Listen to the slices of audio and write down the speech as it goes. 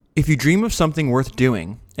If you dream of something worth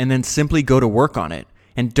doing and then simply go to work on it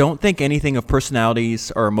and don't think anything of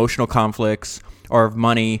personalities or emotional conflicts or of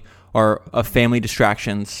money or of family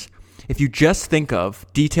distractions, if you just think of,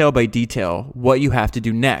 detail by detail, what you have to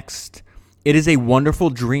do next, it is a wonderful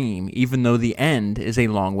dream even though the end is a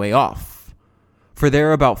long way off. For there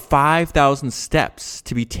are about 5,000 steps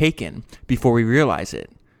to be taken before we realize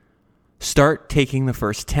it. Start taking the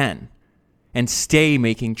first 10 and stay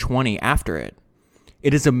making 20 after it.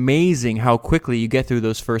 It is amazing how quickly you get through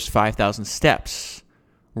those first 5,000 steps.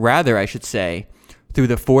 Rather, I should say, through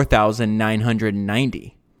the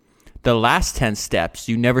 4,990. The last 10 steps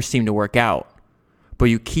you never seem to work out, but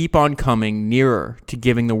you keep on coming nearer to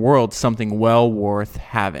giving the world something well worth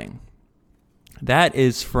having. That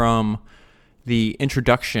is from the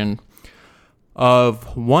introduction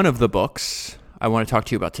of one of the books I want to talk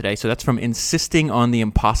to you about today. So that's from Insisting on the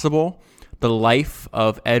Impossible, The Life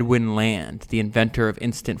of Edwin Land, the inventor of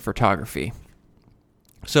instant photography.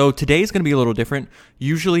 So today is going to be a little different.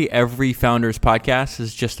 Usually every founder's podcast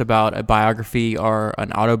is just about a biography or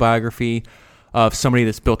an autobiography of somebody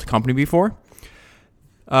that's built a company before.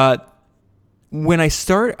 When I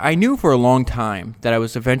knew for a long time that I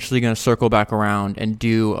was eventually going to circle back around and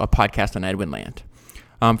do a podcast on Edwin Land.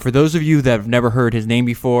 For those of you that have never heard his name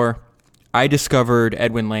before, I discovered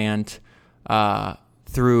Edwin Land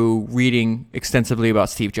through reading extensively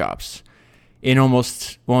about Steve Jobs. In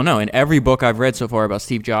every book I've read so far about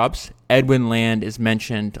Steve Jobs, Edwin Land is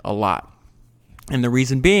mentioned a lot. And the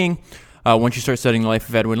reason being, once you start studying the life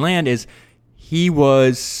of Edwin Land, is he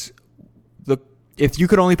was if you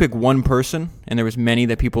could only pick one person, and there was many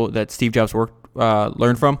that Steve Jobs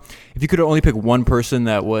learned from, if you could only pick one person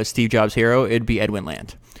that was Steve Jobs' hero, it'd be Edwin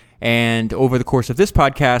Land. And over the course of this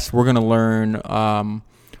podcast, we're going to learn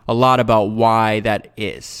a lot about why that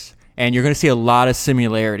is. And you're going to see a lot of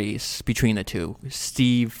similarities between the two.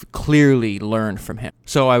 Steve clearly learned from him.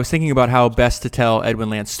 So I was thinking about how best to tell Edwin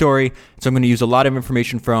Land's story. So I'm going to use a lot of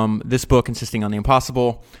information from this book, Insisting on the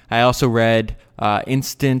Impossible. I also read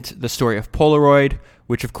The Story of Polaroid,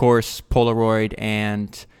 which of course Polaroid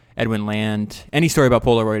and Edwin Land, any story about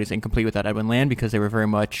Polaroid is incomplete without Edwin Land because they were very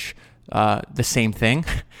much the same thing.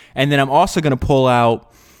 And then I'm also going to pull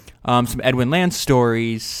out some Edwin Land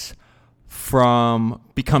stories from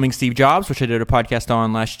Becoming Steve Jobs, which I did a podcast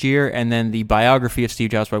on last year, and then the biography of Steve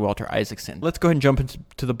Jobs by Walter Isaacson. Let's go ahead and jump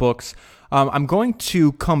into the books. I'm going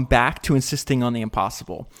to come back to Insisting on the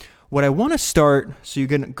Impossible. What I want to start, so you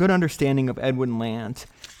get a good understanding of Edwin Land,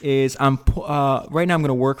 is right now I'm going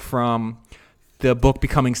to work from the book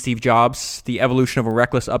Becoming Steve Jobs, The Evolution of a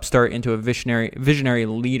Reckless Upstart into a Visionary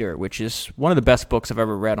Leader, which is one of the best books I've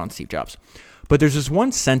ever read on Steve Jobs. But there's this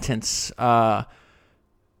one sentence let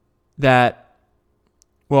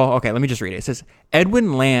me just read it. It says,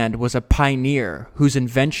 Edwin Land was a pioneer whose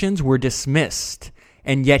inventions were dismissed,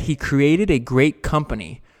 and yet he created a great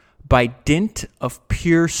company by dint of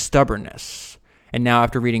pure stubbornness. And now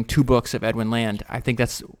after reading 2 books of Edwin Land, I think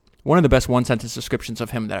that's one of the best one-sentence descriptions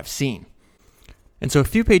of him that I've seen. And so a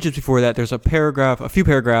few pages before that, there's a few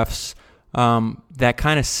paragraphs that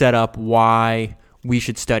kind of set up why we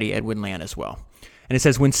should study Edwin Land as well. And it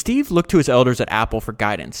says, when Steve looked to his elders at Apple for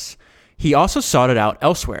guidance, he also sought it out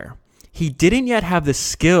elsewhere. He didn't yet have the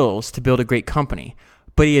skills to build a great company,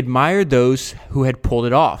 but he admired those who had pulled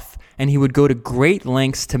it off, and he would go to great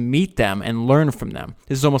lengths to meet them and learn from them.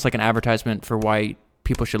 This is almost like an advertisement for why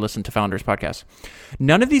people should listen to Founders Podcast.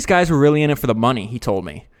 None of these guys were really in it for the money, he told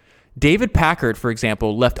me. David Packard, for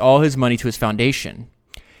example, left all his money to his foundation.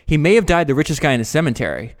 He may have died the richest guy in the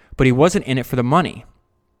cemetery, but he wasn't in it for the money.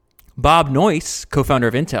 Bob Noyce, co-founder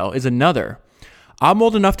of Intel, is another. I'm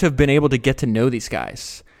old enough to have been able to get to know these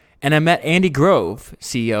guys. And I met Andy Grove,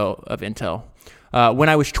 CEO of Intel, when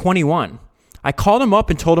I was 21. I called him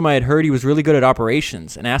up and told him I had heard he was really good at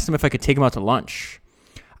operations and asked him if I could take him out to lunch.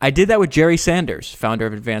 I did that with Jerry Sanders, founder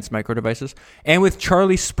of Advanced Micro Devices, and with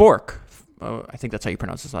Charlie Spork, I think that's how you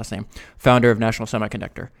pronounce his last name, founder of National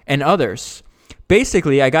Semiconductor, and others.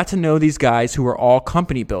 Basically, I got to know these guys who were all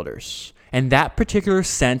company builders. And that particular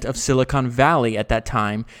scent of Silicon Valley at that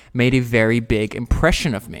time made a very big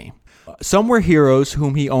impression of me. Some were heroes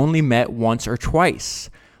whom he only met once or twice,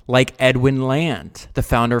 like Edwin Land, the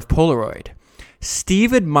founder of Polaroid.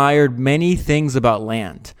 Steve admired many things about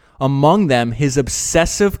Land, among them his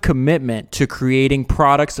obsessive commitment to creating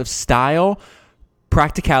products of style,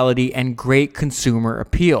 practicality, and great consumer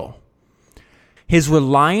appeal. His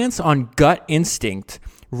reliance on gut instinct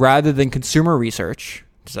rather than consumer research,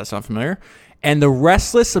 does that sound familiar? And the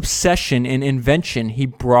restless obsession in invention he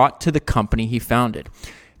brought to the company he founded.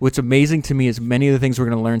 What's amazing to me is many of the things we're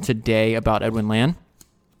going to learn today about Edwin Land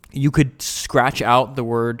you could scratch out the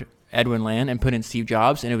word Edwin Land and put in Steve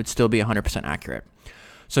Jobs, and it would still be 100% accurate.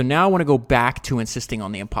 So now I want to go back to insisting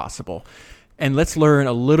on the impossible. And let's learn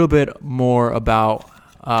a little bit more about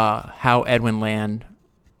how Edwin Land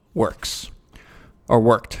worked.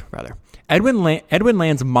 Edwin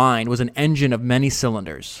Land's mind was an engine of many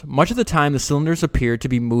cylinders. Much of the time, the cylinders appeared to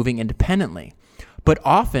be moving independently, but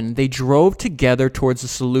often they drove together towards the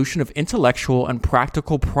solution of intellectual and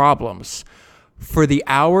practical problems for the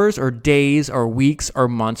hours or days or weeks or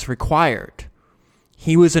months required.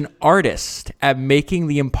 He was an artist at making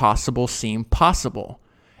the impossible seem possible,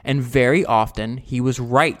 and very often he was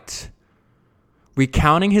right.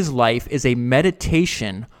 Recounting his life is a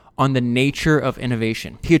meditation on the nature of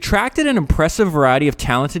innovation. He attracted an impressive variety of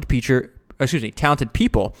talented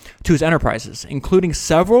people to his enterprises, including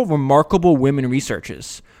several remarkable women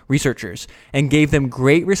researchers, and gave them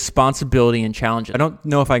great responsibility and challenges. I don't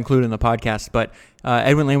know if I included in the podcast, but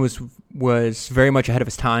Edwin Land was very much ahead of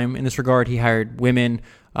his time in this regard. He hired women.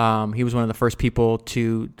 He was one of the first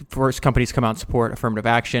companies to come out and support affirmative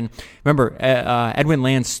action. Remember, Edwin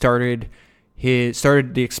Land started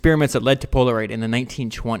the experiments that led to Polaroid in the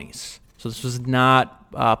 1920s. So this was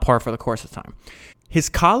not par for the course of time. His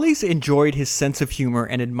colleagues enjoyed his sense of humor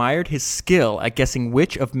and admired his skill at guessing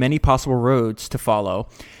which of many possible roads to follow,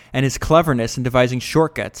 and his cleverness in devising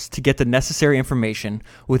shortcuts to get the necessary information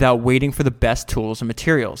without waiting for the best tools and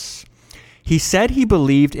materials. He said he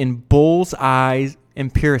believed in bull's-eye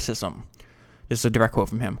empiricism. This is a direct quote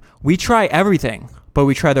from him. "We try everything, but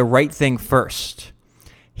we try the right thing first."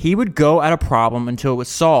 He would go at a problem until it was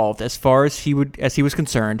solved as far as he was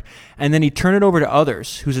concerned, and then he'd turn it over to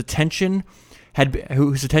others whose attention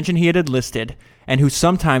he had enlisted and who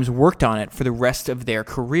sometimes worked on it for the rest of their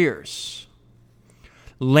careers.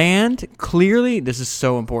 Land clearly, this is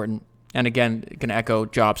so important, and again, going to echo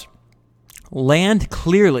Jobs. Land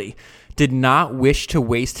clearly did not wish to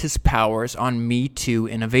waste his powers on Me Too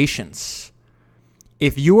innovations.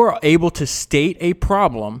 If you are able to state a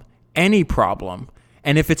problem, any problem,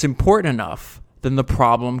 and if it's important enough, then the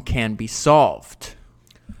problem can be solved.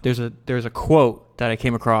 There's a quote that I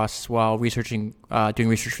came across while doing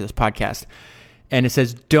research for this podcast, and it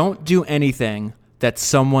says, "Don't do anything that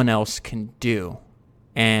someone else can do,"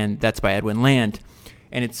 and that's by Edwin Land.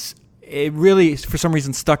 And it really, for some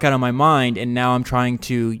reason, stuck out of my mind, and now I'm trying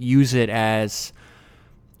to use it as,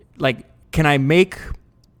 like, can I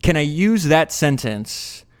use that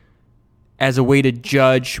sentence as a way to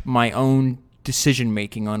judge my own decision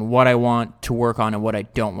making on what I want to work on and what I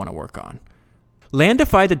don't want to work on? Land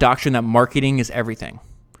defied the doctrine that marketing is everything.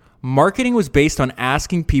 Marketing was based on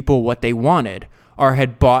asking people what they wanted or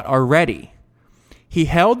had bought already. He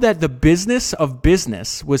held that the business of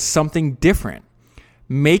business was something different,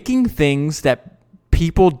 making things that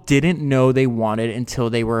people didn't know they wanted until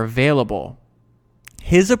they were available.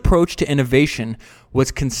 His approach to innovation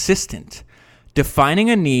was consistent, defining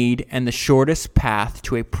a need and the shortest path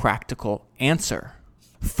to a practical answer.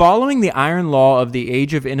 Following the iron law of the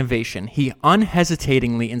age of innovation, he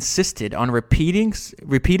unhesitatingly insisted on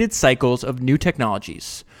repeated cycles of new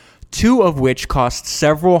technologies, two of which cost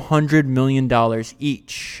several $100 million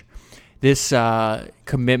each. This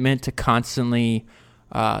commitment to constantly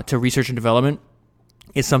to research and development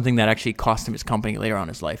is something that actually cost him his company later on in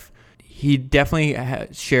his life. He definitely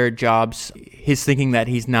shared Jobs, his thinking that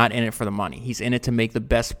he's not in it for the money. He's in it to make the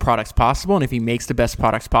best products possible, and if he makes the best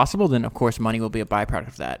products possible, then of course money will be a byproduct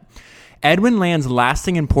of that. Edwin Land's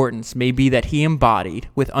lasting importance may be that he embodied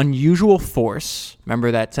with unusual force,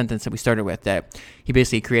 remember that sentence that we started with, that he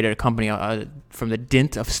basically created a company from the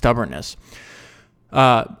dint of stubbornness.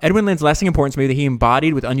 Edwin Land's lasting importance may be that he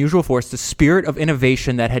embodied with unusual force the spirit of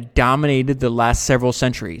innovation that had dominated the last several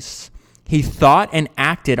centuries. He thought and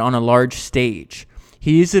acted on a large stage.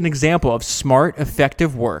 He is an example of smart,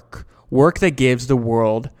 effective work that gives the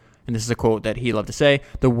world, and this is a quote that he loved to say,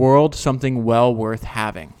 the world something well worth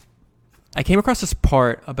having. I came across this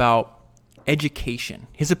part about education,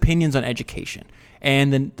 his opinions on education.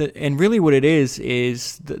 And really what it is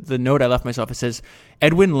the note I left myself. It says,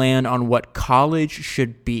 Edwin Land on what college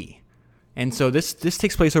should be. And so this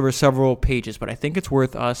takes place over several pages, but I think it's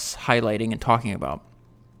worth us highlighting and talking about.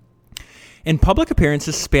 In public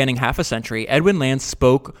appearances spanning half a century, Edwin Land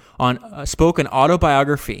spoke an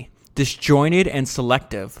autobiography, disjointed and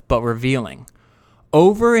selective, but revealing.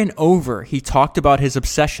 Over and over, he talked about his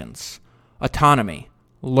obsessions: autonomy,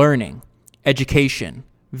 learning, education,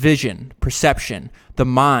 vision, perception, the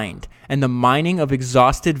mind, and the mining of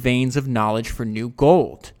exhausted veins of knowledge for new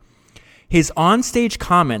gold. His onstage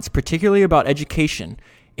comments, particularly about education,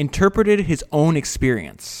 interpreted his own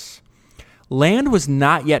experience. Land was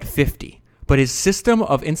not yet 50, but his system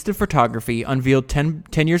of instant photography, unveiled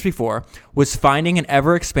 10 years before, was finding an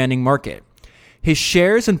ever-expanding market. His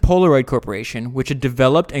shares in Polaroid Corporation, which had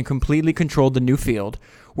developed and completely controlled the new field,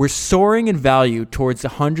 were soaring in value towards the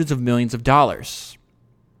hundreds of millions of dollars.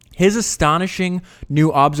 His astonishing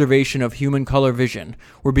new observation of human color vision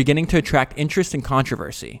were beginning to attract interest and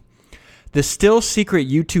controversy. The still-secret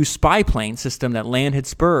U-2 spy plane system that Land had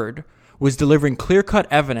spurred was delivering clear-cut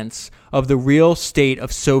evidence of the real state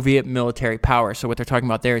of Soviet military power. So what they're talking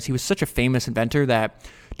about there is he was such a famous inventor that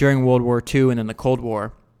during World War II and then the Cold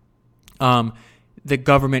War, the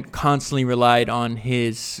government constantly relied on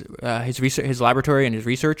his research, his laboratory and his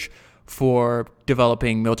research for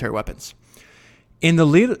developing military weapons. In the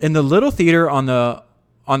little theater on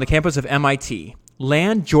the campus of MIT,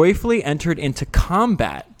 Land joyfully entered into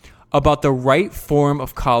combat about the right form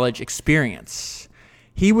of college experience.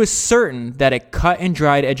 He was certain that a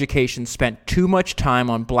cut-and-dried education spent too much time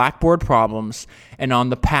on blackboard problems and on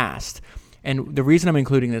the past. And the reason I'm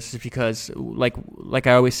including this is because, like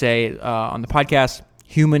I always say on the podcast,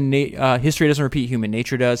 history doesn't repeat, human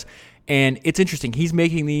nature does. And it's interesting. He's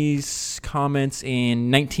making these comments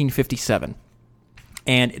in 1957.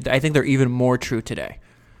 And I think they're even more true today.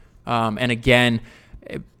 And again,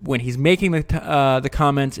 when he's making the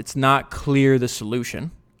comments, it's not clear the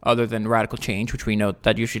solution other than radical change, which we know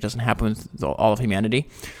that usually doesn't happen with all of humanity.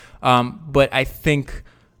 But I think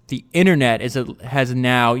the internet has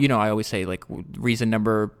now, I always say like reason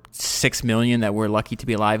number 6 million that we're lucky to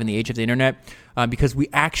be alive in the age of the internet, because we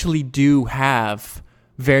actually do have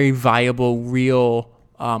very viable, real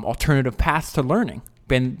alternative paths to learning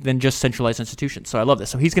than just centralized institutions. So I love this.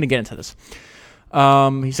 So he's going to get into this.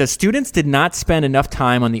 He says, students did not spend enough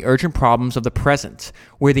time on the urgent problems of the present,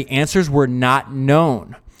 where the answers were not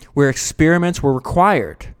known, where experiments were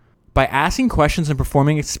required. By asking questions and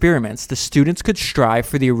performing experiments, the students could strive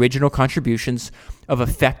for the original contributions of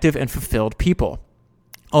effective and fulfilled people.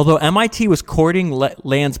 Although MIT was courting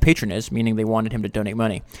Land's patronage, meaning they wanted him to donate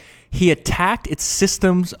money, he attacked its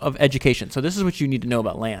systems of education. So this is what you need to know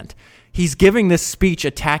about Land. He's giving this speech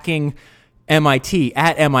attacking MIT,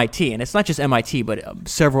 and it's not just MIT, but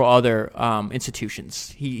several other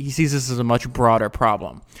institutions. He sees this as a much broader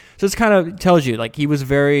problem. So this kind of tells you, like, he was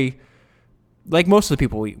very, like most of the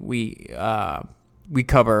people we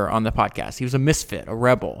cover on the podcast, he was a misfit, a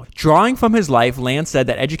rebel. Drawing from his life, Land said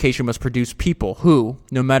that education must produce people who,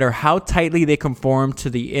 no matter how tightly they conform to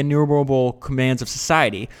the innumerable commands of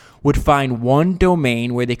society, would find one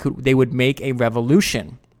domain where they would make a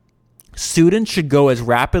revolution. Students should go as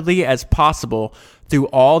rapidly as possible through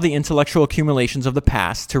all the intellectual accumulations of the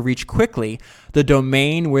past to reach quickly the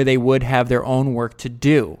domain where they would have their own work to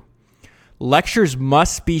do. Lectures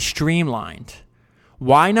must be streamlined.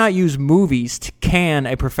 Why not use movies to can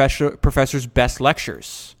a professor's best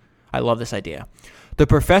lectures? I love this idea. The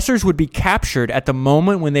professors would be captured at the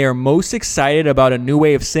moment when they are most excited about a new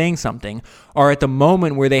way of saying something, or at the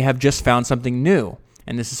moment where they have just found something new.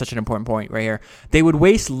 And this is such an important point right here. They would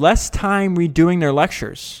waste less time redoing their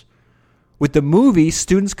lectures. With the movie,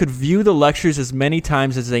 students could view the lectures as many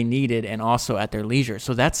times as they needed and also at their leisure.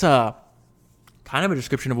 So that's a kind of a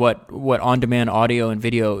description of what on-demand audio and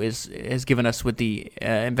video has given us with the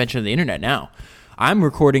invention of the internet now. I'm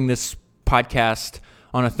recording this podcast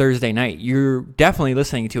on a Thursday night. You're definitely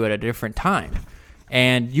listening to it at a different time.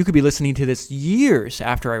 And you could be listening to this years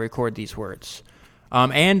after I record these words.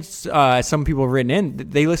 And some people have written in,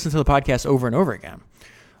 they listen to the podcast over and over again.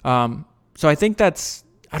 So I think that's,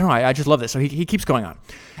 I don't know, I just love this. So he keeps going on.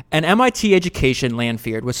 An MIT education, Land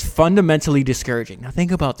feared, was fundamentally discouraging. Now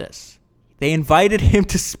think about this. They invited him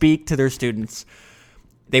to speak to their students.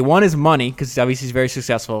 They want his money because obviously he's very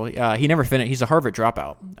successful. He never finished. He's a Harvard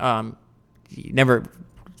dropout. He never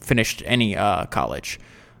finished any college.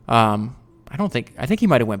 I think he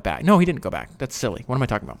might have went back. No, he didn't go back. That's silly. What am I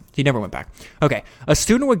talking about? He never went back. Okay. A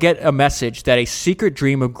student would get a message that a secret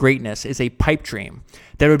dream of greatness is a pipe dream,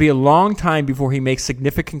 that it would be a long time before he makes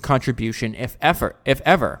significant contribution, if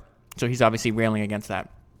ever. So he's obviously railing against that.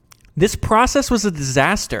 This process was a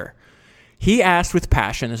disaster. He asked with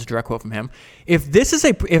passion, this is a direct quote from him, if this is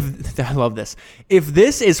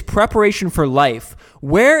preparation for life,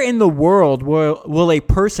 where in the world will a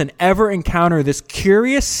person ever encounter this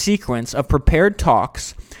curious sequence of prepared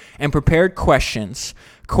talks and prepared questions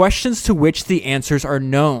to which the answers are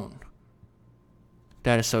known?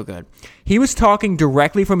 That is so good. He was talking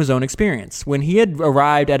directly from his own experience. When he had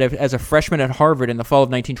arrived as a freshman at Harvard in the fall of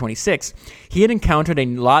 1926, he had encountered a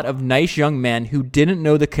lot of nice young men who didn't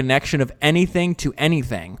know the connection of anything to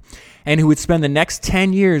anything, and who would spend the next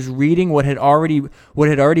 10 years reading what had already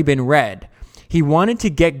been read. He wanted to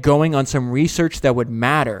get going on some research that would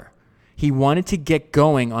matter. He wanted to get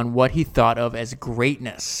going on what he thought of as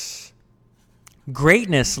greatness.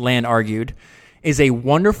 Greatness, Land argued, is a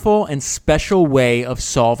wonderful and special way of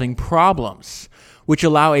solving problems, which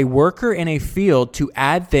allow a worker in a field to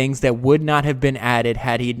add things that would not have been added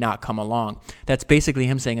had he not come along. That's basically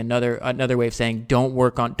him saying another way of saying don't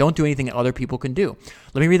do anything that other people can do.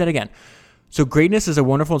 Let me read that again. So greatness is a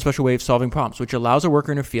wonderful and special way of solving problems, which allows a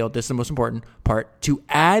worker in a field, this is the most important part, to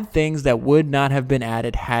add things that would not have been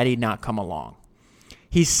added had he not come along.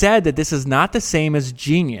 He said that this is not the same as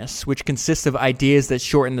genius, which consists of ideas that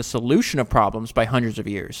shorten the solution of problems by hundreds of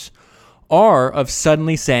years, or of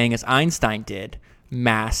suddenly saying, as Einstein did,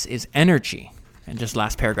 mass is energy. And just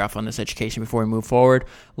last paragraph on this education before we move forward.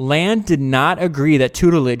 Land did not agree that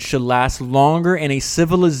tutelage should last longer in a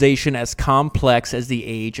civilization as complex as the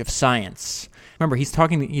age of science. Remember, he's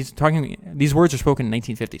talking, these words are spoken in the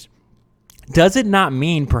 1950s. Does it not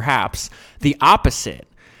mean, perhaps, the opposite,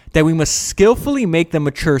 that we must skillfully make them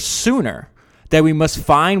mature sooner, that we must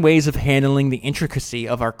find ways of handling the intricacy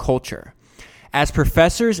of our culture? As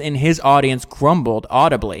professors in his audience grumbled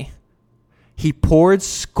audibly, he poured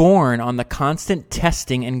scorn on the constant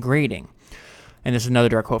testing and grading. And this is another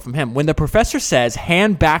direct quote from him. When the professor says,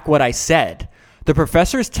 hand back what I said, the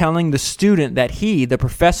professor is telling the student that the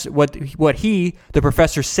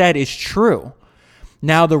professor said is true.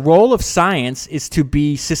 Now, the role of science is to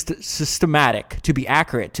be systematic, to be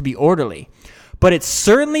accurate, to be orderly. But it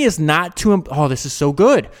certainly is not to, this is so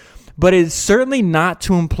good. But it is certainly not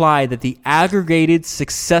to imply that the aggregated,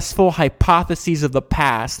 successful hypotheses of the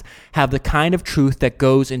past have the kind of truth that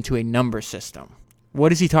goes into a number system.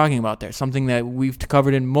 What is he talking about there? Something that we've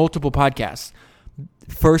covered in multiple podcasts.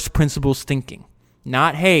 First principles thinking.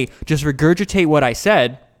 Not, hey, just regurgitate what I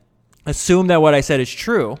said, assume that what I said is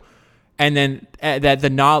true, and then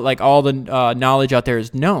that all the knowledge out there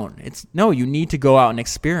is known. No, you need to go out and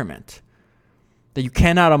experiment. That you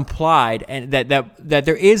cannot imply, and that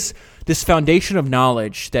there is this foundation of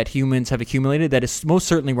knowledge that humans have accumulated that is most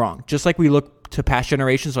certainly wrong. Just like we look to past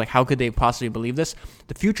generations, like how could they possibly believe this?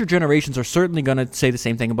 The future generations are certainly going to say the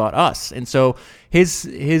same thing about us. And so his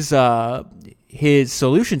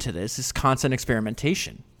solution to this is constant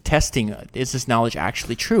experimentation, testing. Is this knowledge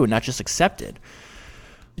actually true and not just accepted?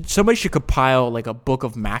 Somebody should compile like a book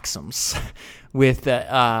of maxims with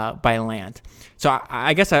by Land. So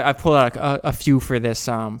I guess I pulled out a few for this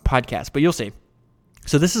podcast, but you'll see.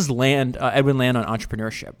 So this is Edwin Land on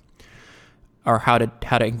entrepreneurship, or how to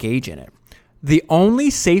engage in it. The only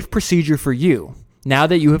safe procedure for you, now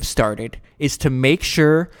that you have started, is to make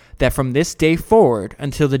sure that from this day forward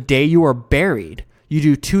until the day you are buried, you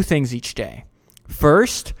do two things each day.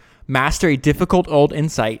 First, master a difficult old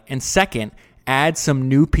insight, and second, add some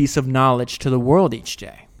new piece of knowledge to the world each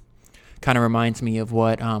day. Kind of reminds me of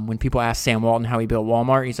what when people ask Sam Walton how he built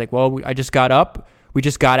Walmart, he's like, well, I just got up, we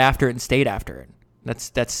just got after it and stayed after it.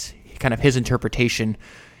 That's kind of his interpretation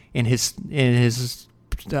in his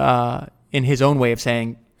own way of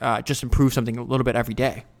saying just improve something a little bit every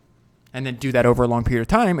day, and then do that over a long period of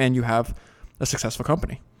time, and you have a successful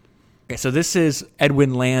company. Okay, so this is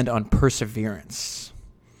Edwin Land on perseverance.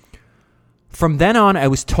 From then on, I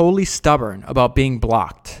was totally stubborn about being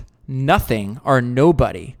blocked. Nothing or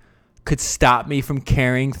nobody could stop me from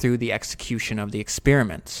carrying through the execution of the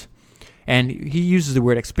experiment. And he uses the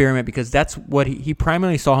word experiment because that's what he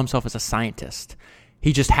primarily saw himself as a scientist.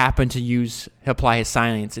 He just happened to apply his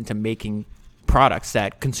science into making products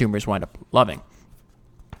that consumers wind up loving.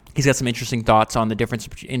 He's got some interesting thoughts on the difference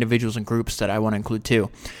between individuals and groups that I want to include too.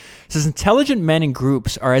 He says, intelligent men in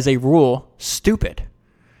groups are as a rule stupid.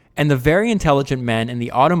 And the very intelligent men in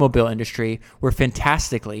the automobile industry were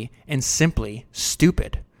fantastically and simply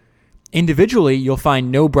stupid. Individually, you'll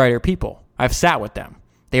find no brighter people. I've sat with them.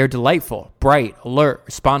 They are delightful, bright, alert,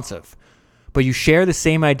 responsive. But you share the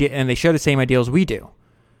same idea, and they share the same ideals we do.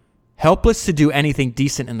 Helpless to do anything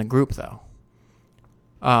decent in the group, though.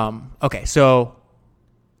 Okay, so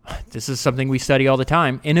this is something we study all the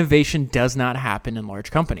time. Innovation does not happen in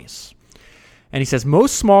large companies. And he says,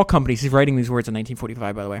 most small companies, he's writing these words in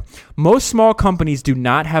 1945, by the way, most small companies do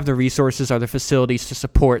not have the resources or the facilities to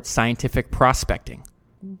support scientific prospecting,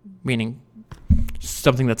 meaning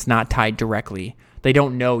something that's not tied directly. They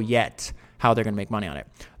don't know yet how they're going to make money on it.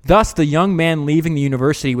 Thus, the young man leaving the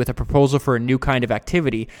university with a proposal for a new kind of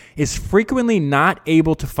activity is frequently not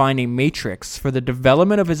able to find a matrix for the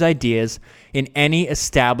development of his ideas in any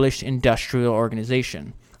established industrial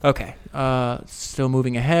organization. Okay, still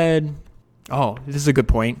moving ahead. Oh, this is a good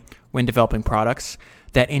point. when developing products,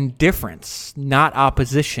 that indifference, not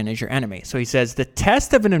opposition, is your enemy. So he says the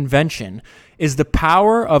test of an invention is the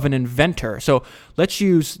power of an inventor. So let's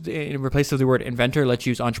use, in place of the word inventor, let's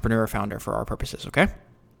use entrepreneur or founder for our purposes, okay?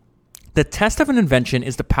 The test of an invention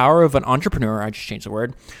is the power of an entrepreneur, I just changed the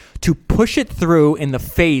word, to push it through in the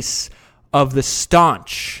face of the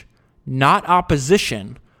staunch, not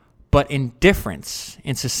opposition, but indifference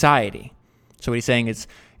in society. So what he's saying is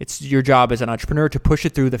it's your job as an entrepreneur to push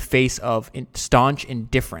it through the face of staunch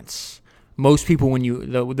indifference. Most people, when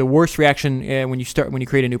the worst reaction when you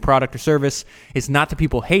create a new product or service is not that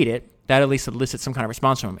people hate it. That at least elicits some kind of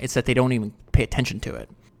response from them. It's that they don't even pay attention to it.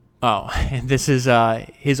 Oh, and this is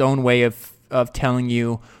his own way of telling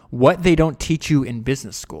you what they don't teach you in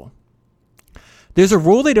business school. There's a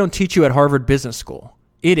rule they don't teach you at Harvard Business School.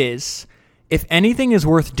 It is, if anything is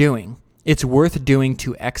worth doing, it's worth doing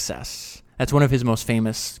to excess. That's one of his most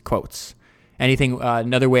famous quotes.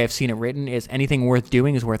 Another way I've seen it written is anything worth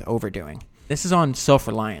doing is worth overdoing. This is on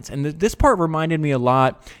self-reliance. And this part reminded me a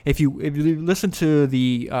lot. If you listen to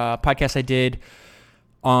the podcast I did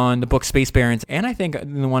on the book Space Barons, and I think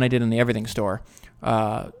the one I did in the Everything Store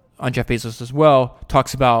on Jeff Bezos as well,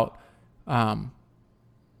 talks about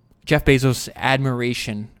Jeff Bezos'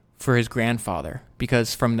 admiration for his grandfather,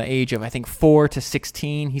 because from the age of, I think, 4 to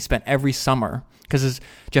 16, he spent every summer, because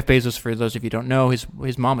Jeff Bezos, for those of you who don't know, his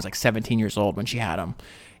mom was like 17 years old when she had him,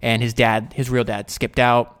 and his real dad skipped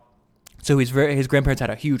out. So his grandparents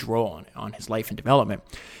had a huge role on his life and development.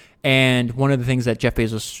 And one of the things that Jeff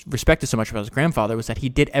Bezos respected so much about his grandfather was that he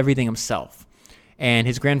did everything himself. And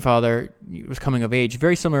his grandfather was coming of age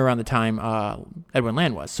very similar around the time Edwin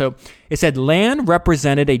Land was. So it said Land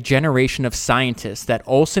represented a generation of scientists that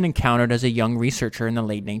Olson encountered as a young researcher in the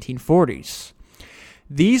late 1940s.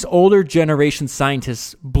 These older generation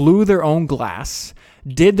scientists blew their own glass,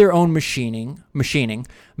 did their own machining,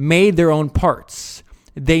 made their own parts.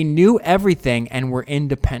 They knew everything and were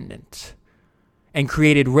independent, and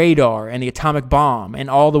created radar and the atomic bomb and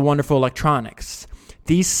all the wonderful electronics.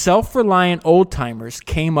 These self-reliant old-timers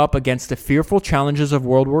came up against the fearful challenges of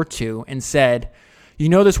World War II and said,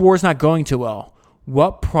 this war's not going too well.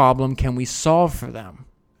 What problem can we solve for them?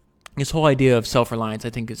 This whole idea of self-reliance, I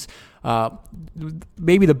think, is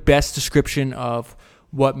maybe the best description of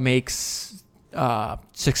what makes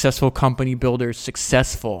successful company builders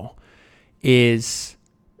successful is...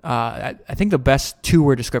 I think the best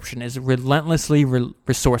two-word description is relentlessly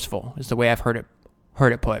resourceful, is the way I've heard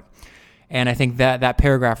it put. And I think that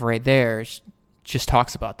paragraph right there just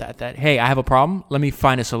talks about that, hey, I have a problem, let me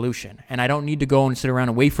find a solution. And I don't need to go and sit around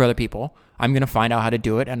and wait for other people. I'm going to find out how to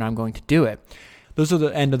do it, and I'm going to do it. Those are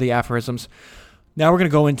the end of the aphorisms. Now we're going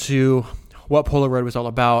to go into what Polaroid was all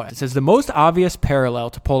about. It says, the most obvious parallel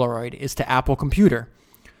to Polaroid is to Apple Computer.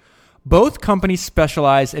 Both companies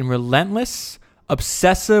specialize in relentless,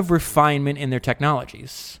 obsessive refinement in their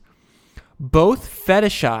technologies. Both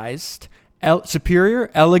fetishized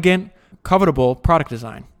superior, elegant, covetable product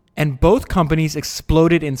design. And both companies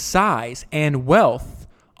exploded in size and wealth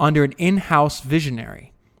under an in-house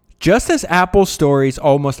visionary. Just as Apple's stories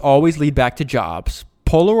almost always lead back to Jobs,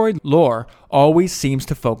 Polaroid lore always seems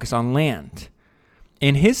to focus on Land.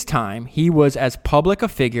 In his time, he was as public a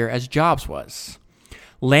figure as Jobs was.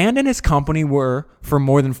 Land and his company were, for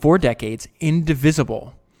more than 4 decades,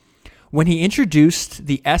 indivisible. When he introduced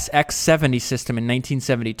the SX70 system in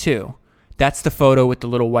 1972, that's the photo with the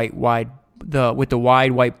little wide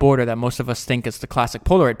white border that most of us think is the classic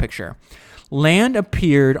Polaroid picture. Land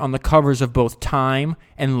appeared on the covers of both Time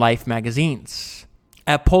and Life magazines.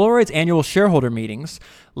 At Polaroid's annual shareholder meetings,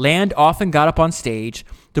 Land often got up on stage,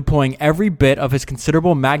 deploying every bit of his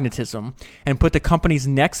considerable magnetism, and put the company's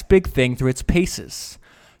next big thing through its paces,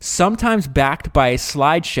 sometimes backed by a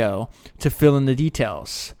slideshow to fill in the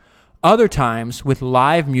details, other times with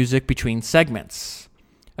live music between segments.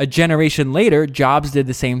 A generation later, Jobs did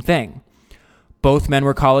the same thing. Both men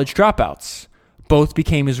were college dropouts. Both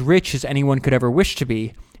became as rich as anyone could ever wish to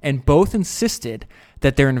be, and both insisted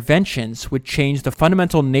that their inventions would change the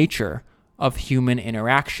fundamental nature of human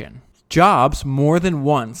interaction. Jobs, more than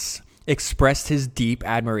once, expressed his deep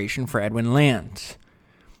admiration for Edwin Land.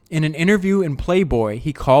 In an interview in Playboy,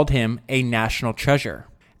 he called him a national treasure.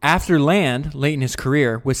 After Land, late in his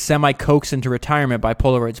career, was semi-coaxed into retirement by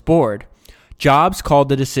Polaroid's board, Jobs called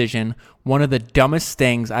the decision one of the dumbest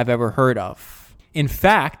things I've ever heard of. In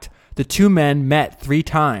fact, the two men met 3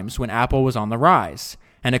 times when Apple was on the rise,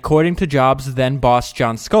 and according to Jobs' then boss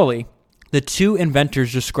John Sculley, the two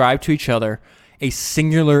inventors described to each other a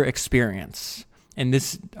singular experience. And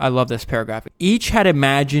this, I love this paragraph. Each had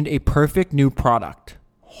imagined a perfect new product,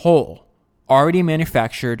 whole, already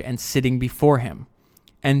manufactured and sitting before him.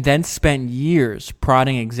 and then spent years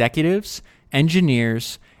prodding executives,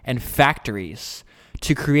 engineers, and factories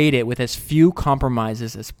to create it with as few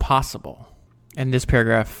compromises as possible. And this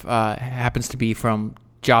paragraph happens to be from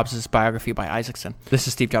Jobs' biography by Isaacson. This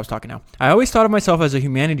is Steve Jobs talking now. I always thought of myself as a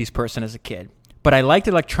humanities person as a kid, but I liked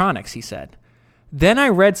electronics, he said. Then I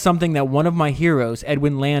read something that one of my heroes,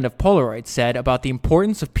 Edwin Land of Polaroid, said about the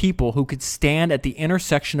importance of people who could stand at the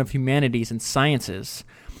intersection of humanities and sciences,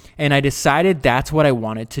 and I decided that's what I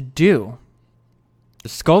wanted to do.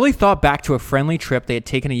 Scully thought back to a friendly trip they had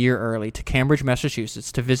taken a year early to Cambridge,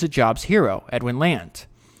 Massachusetts to visit Jobs' hero, Edwin Land.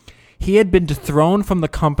 He had been dethroned from the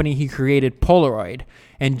company he created, Polaroid,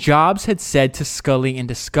 and Jobs had said to Scully in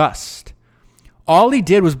disgust, all he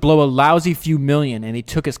did was blow a lousy few million and he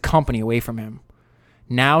took his company away from him.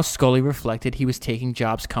 Now Scully reflected he was taking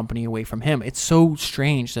Jobs' company away from him. It's so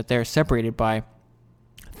strange that they're separated by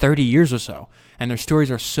 30 years or so, and their stories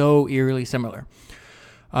are so eerily similar.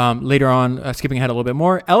 Later on, skipping ahead a little bit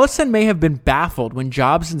more, Ellison may have been baffled when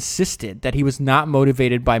Jobs insisted that he was not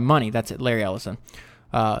motivated by money. That's it, Larry Ellison,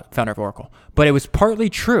 founder of Oracle. But it was partly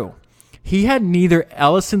true. He had neither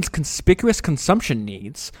Ellison's conspicuous consumption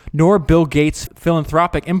needs nor Bill Gates'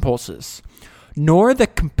 philanthropic impulses, nor the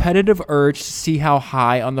competitive urge to see how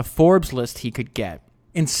high on the Forbes list he could get.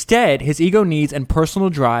 Instead, his ego needs and personal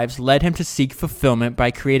drives led him to seek fulfillment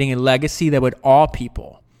by creating a legacy that would awe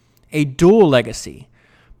people. A dual legacy,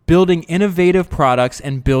 building innovative products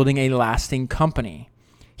and building a lasting company.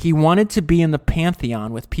 He wanted to be in the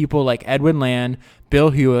pantheon with people like Edwin Land,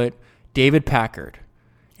 Bill Hewitt, David Packard.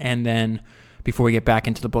 And then, before we get back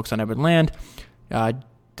into the books on Edwin Land,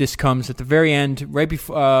 this comes at the very end, right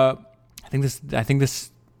before. I think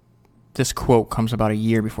this quote comes about a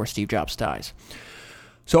year before Steve Jobs dies.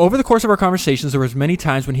 So over the course of our conversations, there was many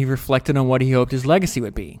times when he reflected on what he hoped his legacy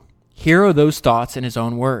would be. Here are those thoughts in his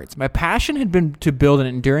own words. My passion had been to build an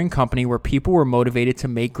enduring company where people were motivated to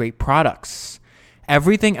make great products.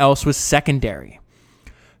 Everything else was secondary.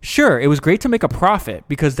 Sure, it was great to make a profit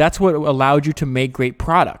because that's what allowed you to make great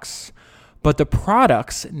products. But the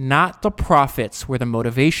products, not the profits, were the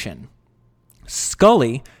motivation.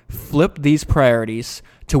 Scully flipped these priorities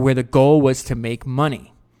to where the goal was to make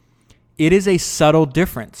money. It is a subtle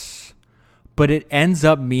difference, but it ends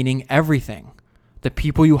up meaning everything. The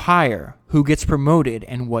people you hire, who gets promoted,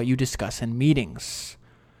 and what you discuss in meetings.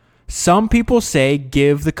 Some people say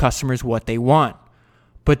give the customers what they want,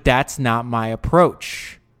 but that's not my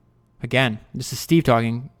approach. Again, this is Steve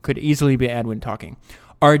talking, could easily be Edwin talking.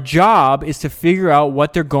 Our job is to figure out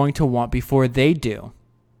what they're going to want before they do.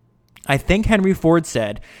 I think Henry Ford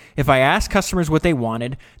said, if I asked customers what they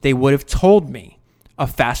wanted, they would have told me. A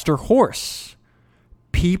faster horse.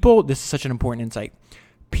 People, this is such an important insight,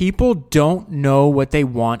 people don't know what they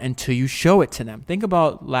want until you show it to them. Think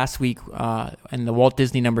about last week in the Walt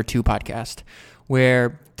Disney #2 podcast,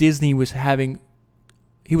 where Disney was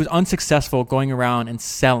he was unsuccessful going around and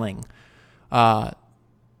selling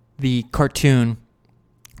the cartoon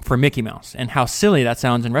for Mickey Mouse, and how silly that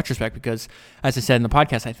sounds in retrospect, because as I said in the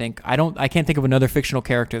podcast, I can't think of another fictional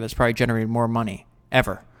character that's probably generated more money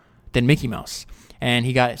ever than Mickey Mouse. And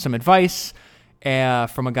he got some advice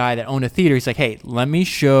from a guy that owned a theater. He's like, hey, let me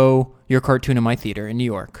show your cartoon in my theater in New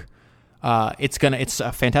York. It's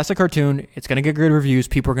a fantastic cartoon. It's going to get good reviews.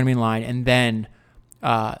 People are going to be in line, and then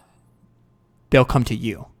they'll come to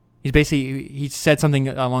you. He said something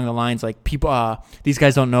along the lines like, these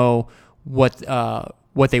guys don't know what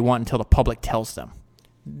they want until the public tells them.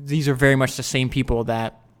 These are very much the same people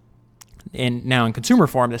that in consumer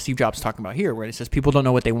form that Steve Jobs is talking about here, where it says people don't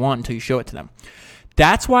know what they want until you show it to them.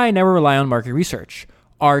 That's why I never rely on market research.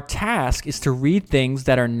 Our task is to read things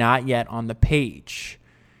that are not yet on the page.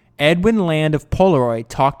 Edwin Land of Polaroid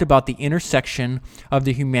talked about the intersection of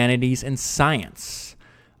the humanities and science.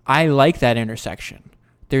 I like that intersection.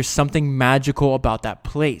 There's something magical about that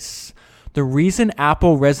place. The reason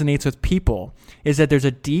Apple resonates with people is that there's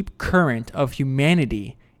a deep current of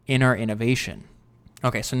humanity in our innovation.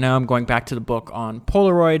 Okay, so now I'm going back to the book on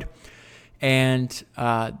Polaroid, and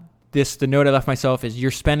the note I left myself is,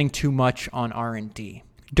 you're spending too much on R&D.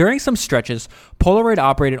 During some stretches, Polaroid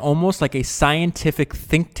operated almost like a scientific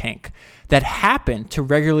think tank that happened to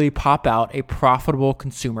regularly pop out a profitable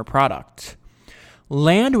consumer product.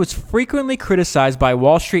 Land was frequently criticized by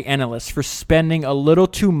Wall Street analysts for spending a little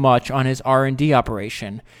too much on his R&D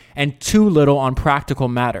operation and too little on practical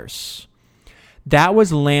matters. That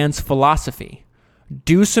was Land's philosophy.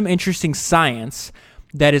 Do some interesting science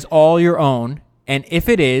that is all your own, and if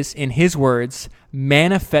it is, in his words,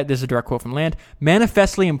 this is a direct quote from Land,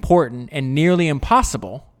 manifestly important and nearly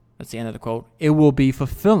impossible, that's the end of the quote, it will be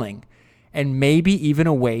fulfilling and maybe even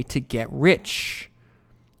a way to get rich.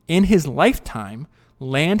 In his lifetime,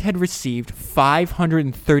 Land had received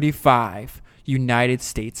 535 United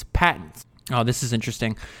States patents. Oh, this is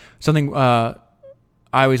interesting. Something I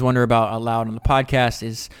always wonder about aloud on the podcast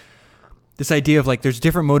is this idea of like there's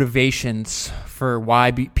different motivations for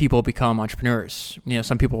why people become entrepreneurs. You know,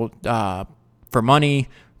 some people for money,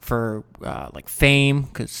 for like fame,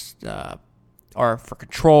 or for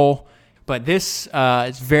control. But this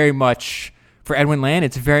is very much, for Edwin Land,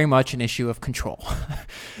 it's very much an issue of control.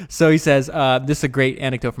 So he says, this is a great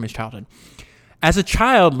anecdote from his childhood. As a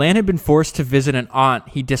child, Land had been forced to visit an aunt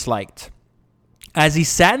he disliked. As he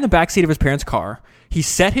sat in the backseat of his parents' car, he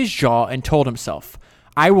set his jaw and told himself,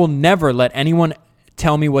 I will never let anyone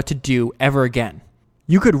tell me what to do ever again.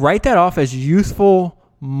 You could write that off as youthful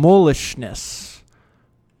mullishness.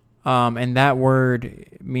 And that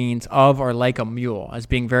word means of or like a mule, as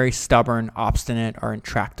being very stubborn, obstinate, or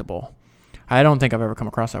intractable. I don't think I've ever come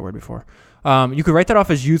across that word before. You could write that off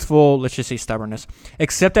as youthful, let's just say stubbornness,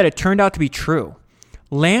 except that it turned out to be true.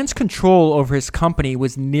 Land's control over his company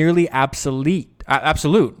was nearly absolute,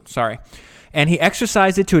 and he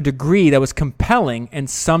exercised it to a degree that was compelling and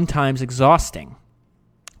sometimes exhausting.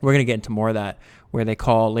 We're going to get into more of that, where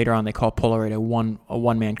later on they call Polaroid a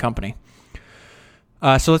one-man company.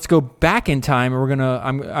 So let's go back in time, and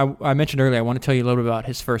I mentioned earlier, I want to tell you a little bit about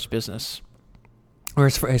his first business.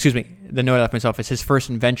 The note I left myself is his first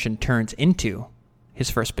invention turns into his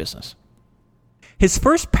first business. His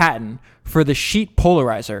first patent for the sheet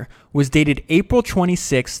polarizer was dated April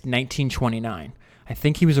 26, 1929. I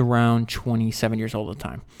think he was around 27 years old at the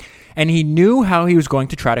time. And he knew how he was going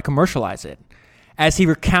to try to commercialize it. As he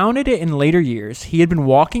recounted it in later years, he had been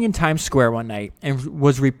walking in Times Square one night and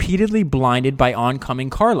was repeatedly blinded by oncoming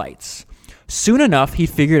car lights. Soon enough, he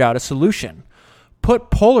figured out a solution.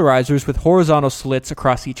 Put polarizers with horizontal slits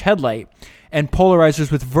across each headlight and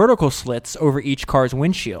polarizers with vertical slits over each car's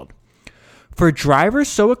windshield. For drivers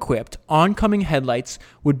so equipped, oncoming headlights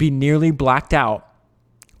would be nearly blacked out,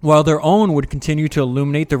 while their own would continue to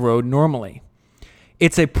illuminate the road normally.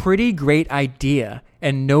 It's a pretty great idea,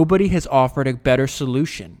 and nobody has offered a better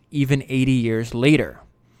solution, even 80 years later.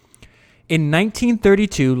 In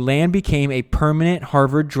 1932, Land became a permanent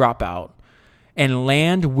Harvard dropout, and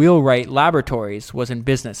Land Wheelwright Laboratories was in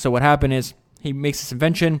business. So what happened is he makes this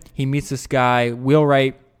invention. He meets this guy,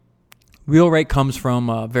 Wheelwright. Wheelwright comes from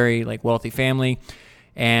a very wealthy family,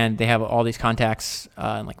 and they have all these contacts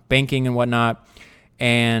in banking and whatnot.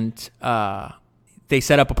 And they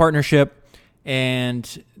set up a partnership,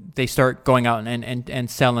 and they start going out and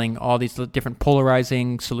selling all these different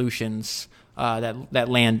polarizing solutions that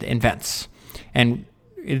Land invents. And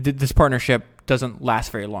this partnership doesn't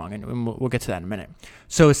last very long, and we'll get to that in a minute.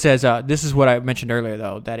 So it says, this is what I mentioned earlier,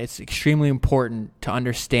 though, that it's extremely important to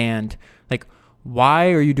understand,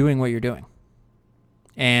 why are you doing what you're doing?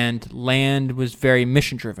 And Land was very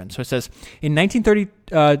mission-driven. So it says, in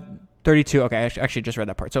 1932, okay, I actually just read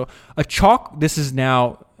that part. So this is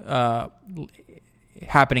now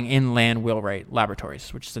happening in Land Wheelwright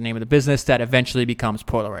Laboratories, which is the name of the business that eventually becomes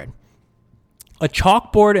Polaroid. A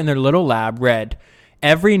chalkboard in their little lab read,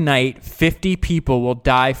 every night, 50 people will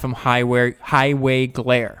die from highway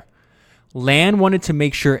glare. Land wanted to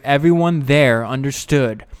make sure everyone there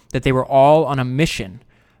understood that they were all on a mission,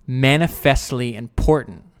 manifestly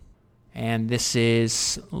important. And this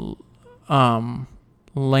is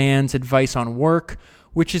Land's advice on work,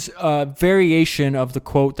 which is a variation of the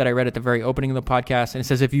quote that I read at the very opening of the podcast. And it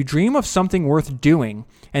says, if you dream of something worth doing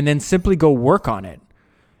and then simply go work on it,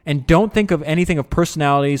 and don't think of anything of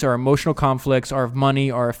personalities or emotional conflicts or of money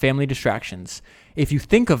or of family distractions. If you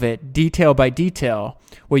think of it detail by detail,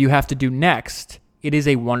 what you have to do next, it is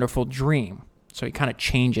a wonderful dream. So he kind of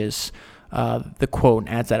changes the quote and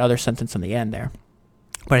adds that other sentence in the end there.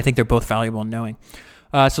 But I think they're both valuable in knowing.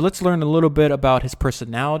 So let's learn a little bit about his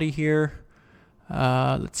personality here.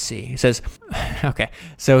 Let's see. He says, okay,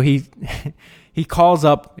 so he calls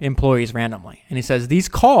up employees randomly, and he says, these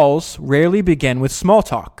calls rarely begin with small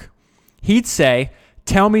talk. He'd say,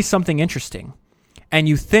 tell me something interesting, and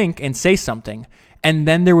you think and say something, and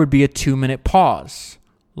then there would be a 2-minute pause.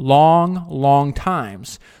 Long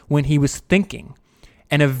times when he was thinking,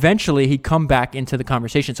 and eventually he'd come back into the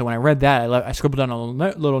conversation. So when I read that, I scribbled down a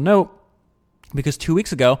little note, because 2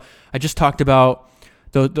 weeks ago, I just talked about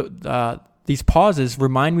these pauses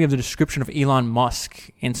remind me of the description of Elon Musk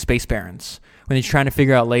in Space Barons, when he's trying to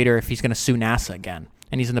figure out later if he's going to sue NASA again.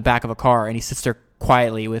 And he's in the back of a car, and he sits there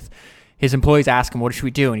quietly with his employees ask him, what should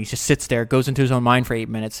we do? And he just sits there, goes into his own mind for 8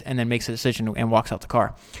 minutes, and then makes a decision and walks out the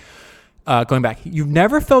car. Going back, you've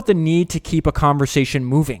never felt the need to keep a conversation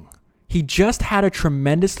moving. He just had a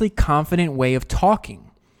tremendously confident way of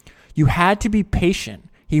talking. You had to be patient.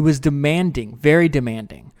 He was demanding, very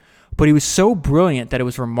demanding, but he was so brilliant that it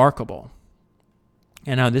was remarkable.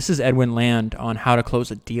 And now this is Edwin Land on how to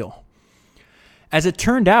close a deal. As it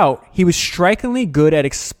turned out, he was strikingly good at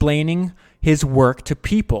explaining his work to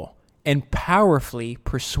people and powerfully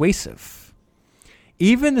persuasive.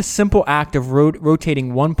 Even the simple act of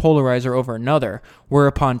rotating one polarizer over another,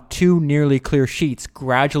 whereupon two nearly clear sheets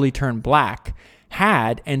gradually turn black,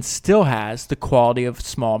 had and still has the quality of a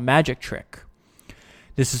small magic trick.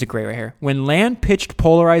 This is a great right here. When Land pitched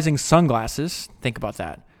polarizing sunglasses, think about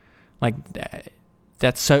that. Like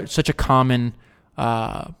that's such a common.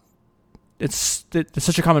 It's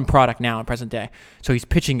such a common product now in present day. So he's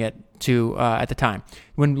pitching it to at the time.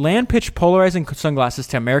 When Land pitched polarizing sunglasses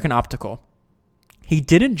to American Optical, he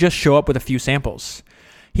didn't just show up with a few samples.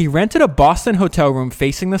 He rented a Boston hotel room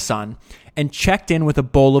facing the sun and checked in with a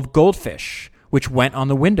bowl of goldfish, which went on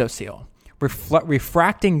the windowsill,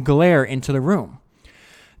 refracting glare into the room.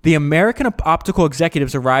 The American Optical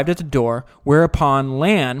executives arrived at the door, whereupon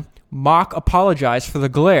Land mock apologized for the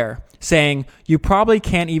glare, saying, "You probably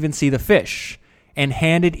can't even see the fish," and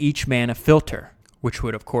handed each man a filter, which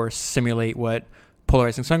would, of course, simulate what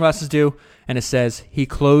polarizing sunglasses do. And it says, he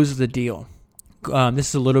closed the deal. This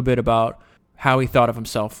is a little bit about how he thought of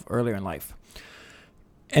himself earlier in life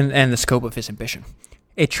and the scope of his ambition.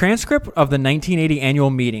 A transcript of the 1980 annual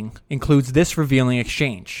meeting includes this revealing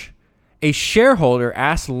exchange. A shareholder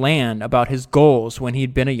asked Land about his goals when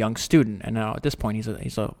he'd been a young student, and now at this point he's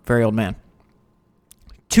a very old man.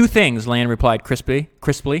 "Two things," Land replied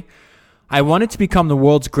crisply. "I wanted to become the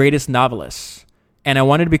world's greatest novelist, and I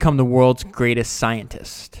wanted to become the world's greatest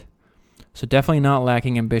scientist." So definitely not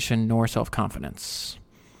lacking ambition nor self-confidence.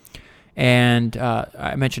 And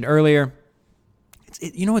I mentioned earlier,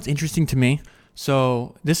 you know what's interesting to me?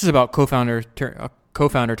 So this is about co-founder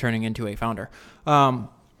turning into a founder.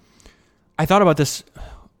 I thought about this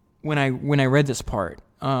when I read this part.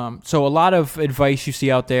 So a lot of advice you see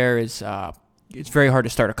out there is it's very hard to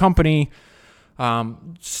start a company. A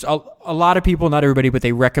lot of people, not everybody, but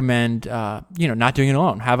they recommend not doing it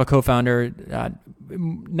alone. Have a co-founder,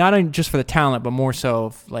 not just for the talent, but more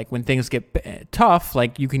so like when things get tough,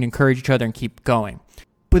 like you can encourage each other and keep going.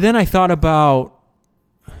 But then I thought about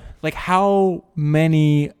like how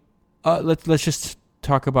many. Let's just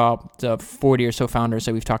talk about the 40 or so founders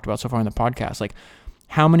that we've talked about so far in the podcast. Like,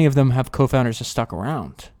 how many of them have co-founders that stuck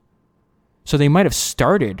around? So they might have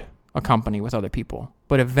started a company with other people,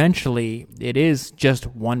 but eventually it is just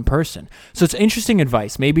one person. So it's interesting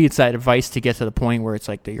advice. Maybe it's that advice to get to the point where it's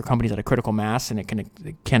like that your company's at a critical mass and it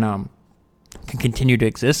can continue to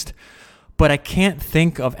exist. But I can't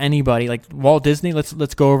think of anybody like Walt Disney.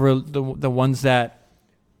 Let's go over the ones that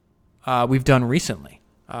we've done recently.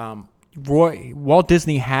 Walt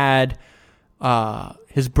Disney had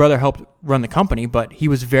his brother helped run the company, but he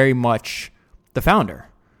was very much the founder.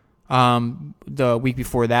 The week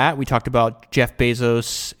before that, we talked about Jeff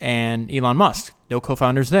Bezos and Elon Musk. No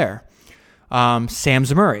co-founders there. Sam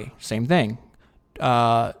Zamuri, same thing.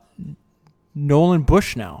 Nolan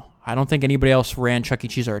Bushnell. I don't think anybody else ran Chuck E.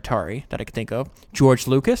 Cheese or Atari that I could think of. George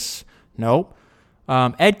Lucas. Nope.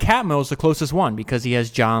 Ed Catmull is the closest one because he has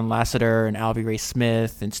John Lasseter and Alvy Ray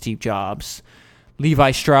Smith and Steve Jobs,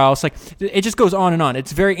 Levi Strauss. Like it just goes on and on.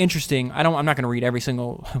 It's very interesting. I'm not going to read every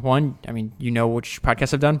single one. I mean, you know which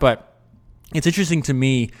podcasts I've done, but it's interesting to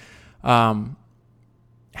me how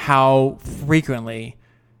frequently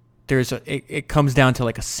it comes down to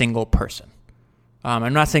like a single person.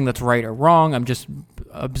 I'm not saying that's right or wrong. I'm just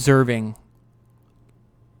observing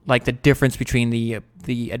like the difference between the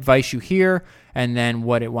advice you hear and then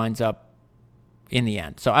what it winds up in the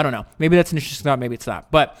end. So I don't know. Maybe that's an interesting thought. Maybe it's not.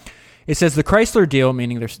 But it says the Chrysler deal,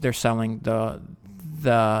 meaning they're selling the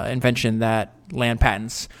invention that Land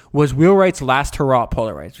patents, was Wheelwright's last hurrah at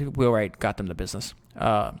Polaroid. Wheelwright got them the business.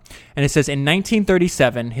 And it says in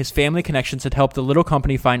 1937, his family connections had helped the little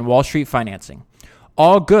company find Wall Street financing.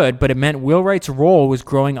 All good, but it meant Wheelwright's role was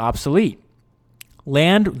growing obsolete.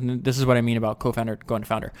 Land, this is what I mean about co-founder going to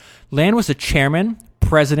founder. Land was the chairman,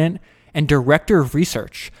 president, and director of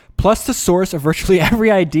research, plus the source of virtually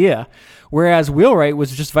every idea, whereas Wheelwright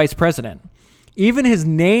was just vice president. Even his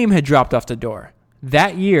name had dropped off the door.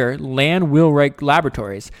 That year, Land Wheelwright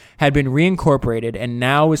Laboratories had been reincorporated and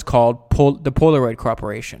now is called the Polaroid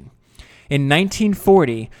Corporation. In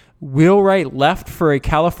 1940, Wheelwright left for a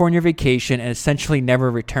California vacation and essentially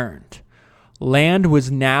never returned. Land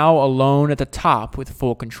was now alone at the top with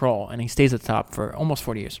full control, and he stays at the top for almost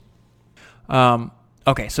 40 years.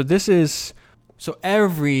 Okay, so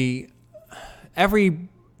every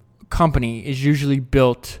company is usually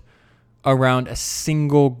built around a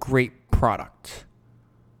single great product.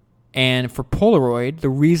 And for Polaroid, the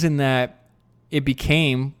reason that it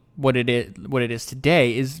became what it is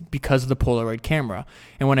today is because of the Polaroid camera.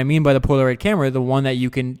 And what I mean by the Polaroid camera, the one that you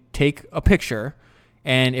can take a picture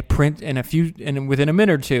and it print and within a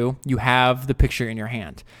minute or two, you have the picture in your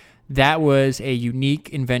hand. That was a unique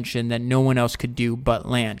invention that no one else could do but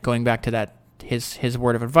Land. Going back to that, his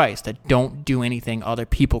word of advice, that don't do anything other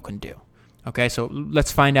people can do. Okay, so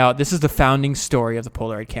let's find out. This is the founding story of the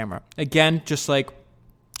Polaroid camera. Again, just like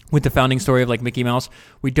with the founding story of like Mickey Mouse,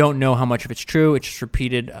 we don't know how much of it's true. It's just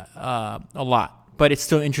repeated a lot, but it's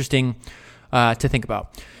still interesting to think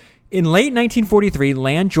about. In late 1943,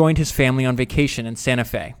 Land joined his family on vacation in Santa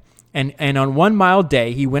Fe. And on one mild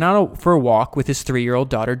day, he went out for a walk with his 3-year-old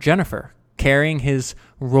daughter, Jennifer, carrying his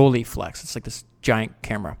Rolleiflex. It's like this giant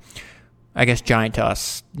camera. I guess giant to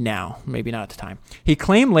us now, maybe not at the time. He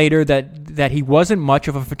claimed later that he wasn't much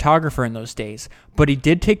of a photographer in those days, but he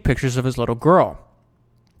did take pictures of his little girl.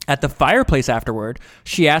 At the fireplace afterward,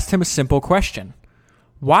 she asked him a simple question.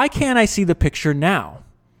 Why can't I see the picture now?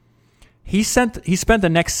 He spent the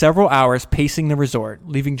next several hours pacing the resort,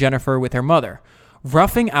 leaving Jennifer with her mother,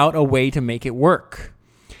 roughing out a way to make it work.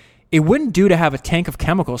 It wouldn't do to have a tank of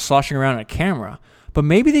chemicals sloshing around in a camera, but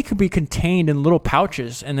maybe they could be contained in little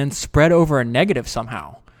pouches and then spread over a negative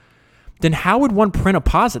somehow. Then how would one print a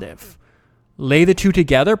positive? Lay the two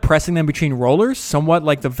together, pressing them between rollers, somewhat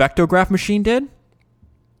like the vectograph machine did?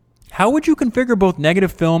 How would you configure both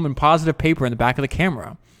negative film and positive paper in the back of the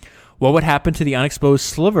camera? What would happen to the unexposed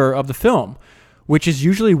sliver of the film, which is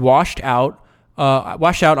usually washed out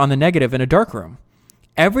on the negative in a darkroom?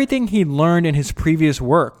 Everything he learned in his previous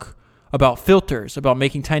work about filters, about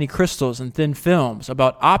making tiny crystals and thin films,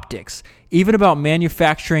 about optics, even about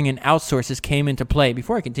manufacturing and outsources came into play.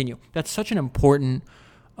 Before I continue, that's such an important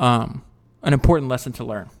lesson to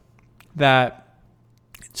learn. That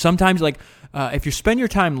sometimes, if you spend your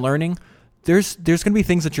time learning, there's going to be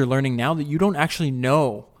things that you're learning now that you don't actually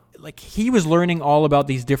know. Like he was learning all about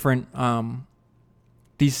these different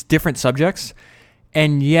subjects,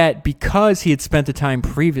 and yet because he had spent the time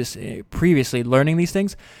previously learning these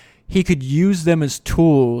things, he could use them as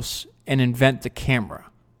tools and invent the camera.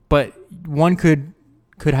 But one could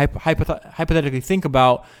hypothetically think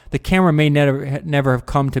about the camera may never have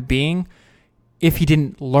come to being if he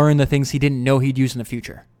didn't learn the things he didn't know he'd use in the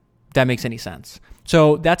future. If that makes any sense.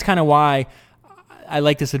 So that's kind of why I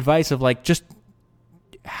like this advice of like, just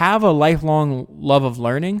have a lifelong love of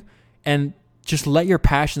learning and just let your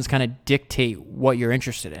passions kind of dictate what you're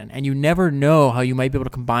interested in. And you never know how you might be able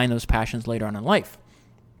to combine those passions later on in life.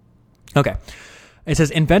 Okay. It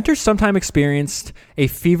says, inventors sometimes experienced a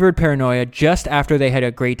fevered paranoia just after they had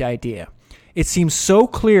a great idea. It seems so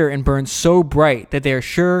clear and burns so bright that they are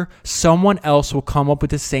sure someone else will come up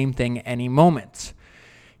with the same thing any moment.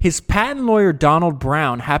 His patent lawyer, Donald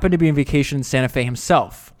Brown, happened to be on vacation in Santa Fe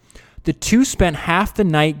himself. The two spent half the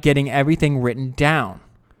night getting everything written down.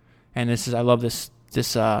 And I love this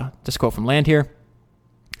quote from Land here.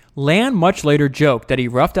 Land much later joked that he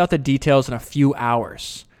roughed out the details in a few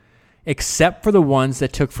hours, except for the ones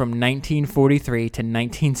that took from 1943 to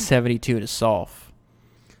 1972 to solve.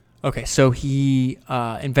 Okay, so he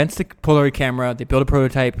invents the Polaroid camera. They build a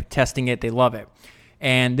prototype, testing it. They love it.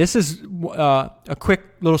 And this is a quick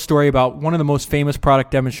little story about one of the most famous product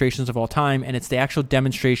demonstrations of all time, and it's the actual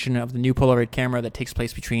demonstration of the new Polaroid camera that takes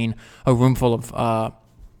place between a room full of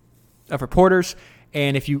reporters.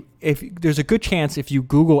 And if there's a good chance if you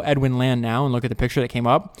Google Edwin Land now and look at the picture that came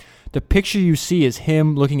up, the picture you see is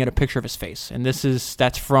him looking at a picture of his face. And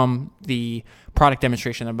that's from the product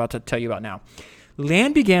demonstration I'm about to tell you about now.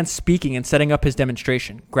 Land began speaking and setting up his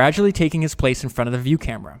demonstration, gradually taking his place in front of the view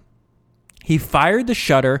camera. He fired the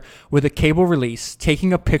shutter with a cable release,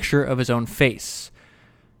 taking a picture of his own face.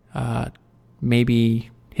 Maybe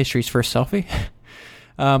history's first selfie?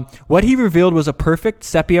 What he revealed was a perfect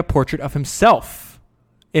sepia portrait of himself.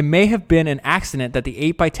 It may have been an accident that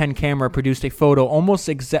the 8x10 camera produced a photo almost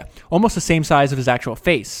the same size of his actual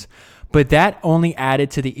face, but that only added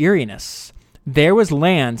to the eeriness. There was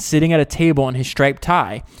Land sitting at a table in his striped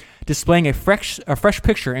tie, displaying a fresh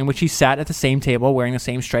picture in which he sat at the same table wearing the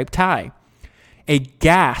same striped tie. A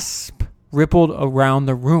gasp rippled around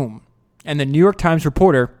the room, and the New York Times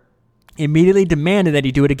reporter immediately demanded that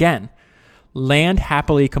he do it again. Land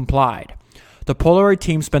happily complied. The Polaroid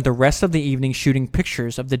team spent the rest of the evening shooting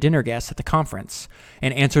pictures of the dinner guests at the conference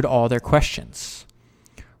and answered all their questions.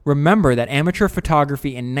 Remember that amateur photography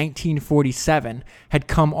in 1947 had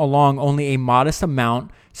come along only a modest amount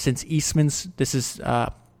since Eastman's, I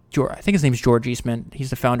think his name is George Eastman, he's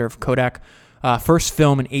the founder of Kodak, first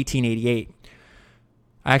film in 1888.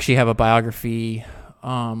 I actually have a biography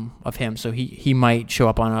of him, so he might show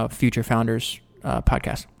up on a future Founders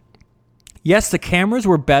podcast. Yes, the cameras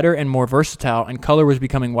were better and more versatile, and color was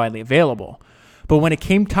becoming widely available. But when it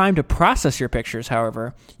came time to process your pictures,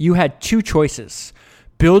 however, you had two choices.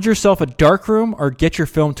 Build yourself a darkroom or get your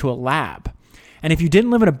film to a lab. And if you didn't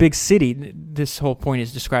live in a big city, this whole point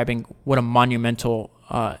is describing what a monumental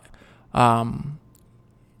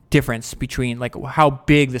difference between like how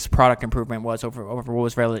big this product improvement was over what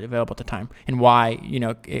was readily available at the time, and why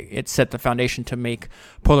it set the foundation to make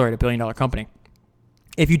Polaroid a billion-dollar company.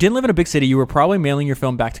 If you didn't live in a big city, you were probably mailing your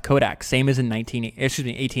film back to Kodak, same as in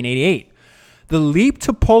 1888. The leap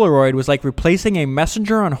to Polaroid was like replacing a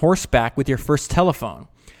messenger on horseback with your first telephone.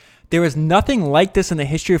 There was nothing like this in the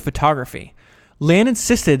history of photography. Land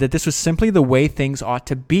insisted that this was simply the way things ought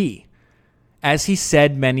to be. As he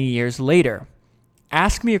said many years later,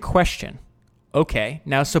 ask me a question. Okay,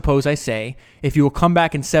 now suppose I say, if you will come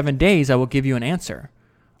back in 7 days, I will give you an answer.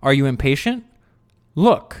 Are you impatient?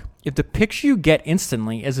 Look, if the picture you get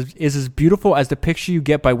instantly is as beautiful as the picture you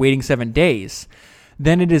get by waiting 7 days,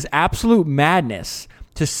 then it is absolute madness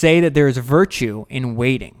to say that there is virtue in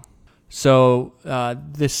waiting. So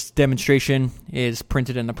this demonstration is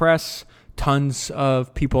printed in the press. Tons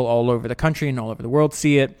of people all over the country and all over the world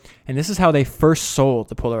see it. And this is how they first sold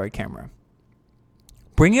the Polaroid camera.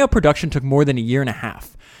 Bringing up production took more than a year and a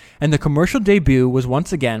half, and the commercial debut was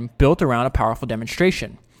once again built around a powerful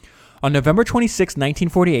demonstration. On November 26,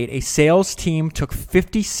 1948, a sales team took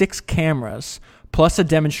 56 cameras plus a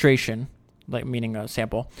demonstration, meaning a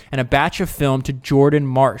sample, and a batch of film to Jordan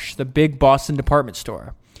Marsh, the big Boston department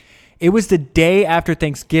store. It was the day after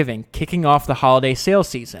Thanksgiving, kicking off the holiday sales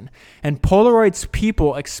season, and Polaroid's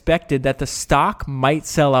people expected that the stock might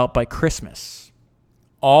sell out by Christmas.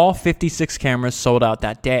 All 56 cameras sold out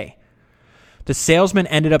that day. The salesman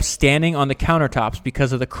ended up standing on the countertops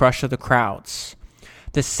because of the crush of the crowds.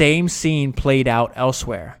 The same scene played out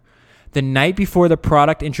elsewhere. The night before the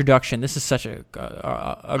product introduction, this is such a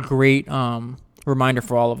great reminder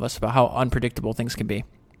for all of us about how unpredictable things can be,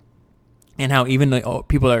 and how even the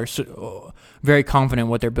people that are very confident in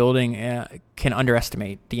what they're building can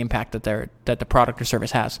underestimate the impact that the product or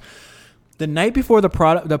service has. The night before the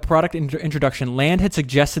product introduction, Land had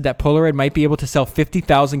suggested that Polaroid might be able to sell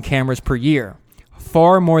 50,000 cameras per year,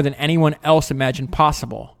 far more than anyone else imagined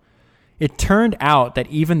possible. It turned out that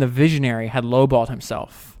even the visionary had lowballed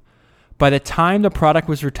himself. By the time the product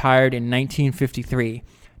was retired in 1953,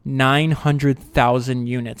 900,000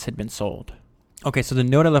 units had been sold. Okay, so the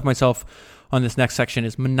note I left myself on this next section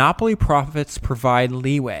is monopoly profits provide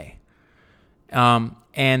leeway.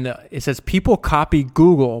 And it says people copy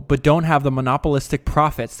Google but don't have the monopolistic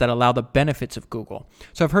profits that allow the benefits of Google.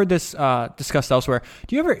 So I've heard this discussed elsewhere.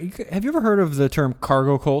 Have you ever heard of the term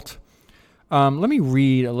cargo cult? Let me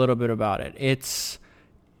read a little bit about it.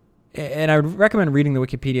 And I would recommend reading the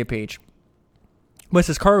Wikipedia page. But it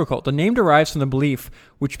says cargo cult. The name derives from the belief,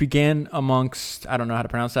 which began amongst, I don't know how to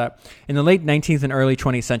pronounce that, in the late 19th and early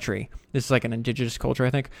 20th century. This is like an indigenous culture, I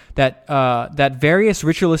think, that various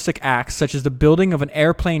ritualistic acts, such as the building of an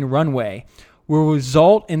airplane runway, will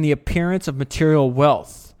result in the appearance of material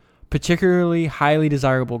wealth, particularly highly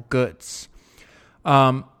desirable goods.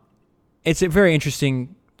 It's a very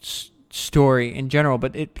interesting story in general,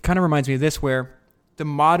 but it kind of reminds me of this, where the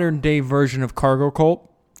modern day version of cargo cult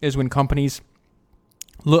is when companies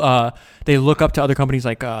they look up to other companies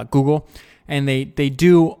like Google, and they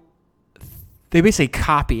basically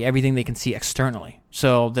copy everything they can see externally.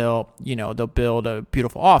 So they'll build a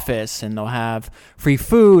beautiful office, and they'll have free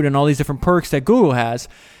food and all these different perks that Google has,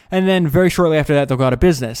 and then very shortly after that they'll go out of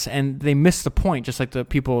business. And they miss the point, just like the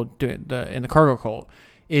people in the cargo cult,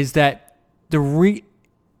 is that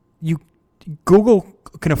Google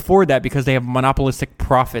can afford that because they have monopolistic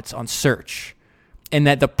profits on search, and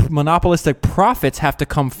that the monopolistic profits have to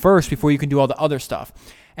come first before you can do all the other stuff.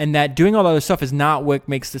 And that doing all the other stuff is not what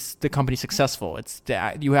makes the company successful. It's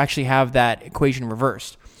that you actually have that equation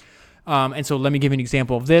reversed. And so let me give you an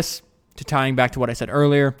example of this, to tying back to what I said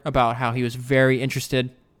earlier about how he was very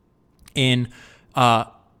interested in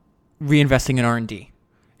reinvesting in R&D.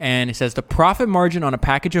 And it says the profit margin on a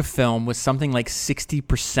package of film was something like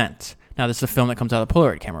 60%. Now, this is a film that comes out of the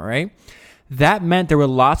Polaroid camera, right? That meant there were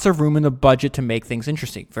lots of room in the budget to make things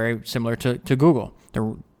interesting, very similar to Google.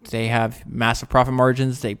 They have massive profit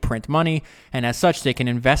margins, they print money, and as such, they can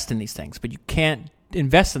invest in these things. But you can't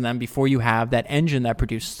invest in them before you have that engine that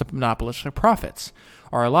produces the monopolistic profits,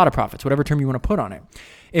 or a lot of profits, whatever term you want to put on it.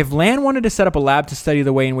 If Land wanted to set up a lab to study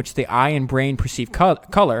the way in which the eye and brain perceive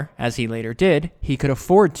color, as he later did, he could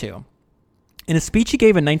afford to. In a speech he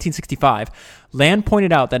gave in 1965, Land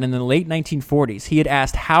pointed out that in the late 1940s, he had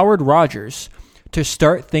asked Howard Rogers to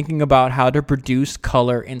start thinking about how to produce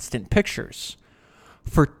color instant pictures.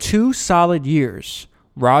 For 2 solid years,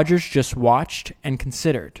 Rogers just watched and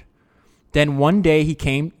considered. Then he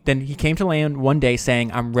came to Land one day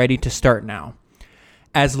saying, "I'm ready to start now."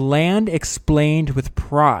 As Land explained with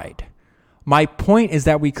pride, "My point is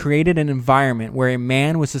that we created an environment where a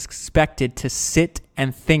man was expected to sit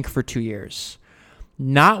and think for 2 years.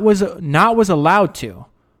 Not was allowed to,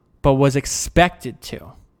 but was expected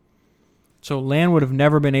to." So Land would have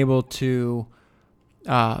never been able to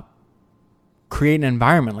create an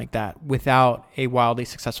environment like that without a wildly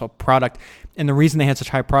successful product. And the reason they had such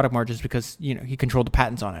high product margins is because he controlled the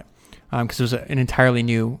patents on it, because it was an entirely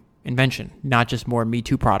new invention, not just more Me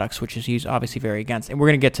Too products, which is he's obviously very against. And we're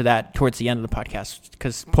going to get to that towards the end of the podcast,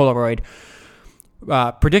 because Polaroid,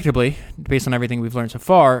 predictably, based on everything we've learned so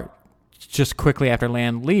far, just quickly after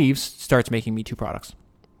Land leaves, starts making Me Too products.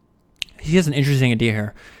 He has an interesting idea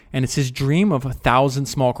here, and it's his dream of 1,000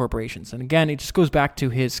 small corporations. And again, it just goes back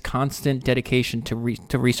to his constant dedication to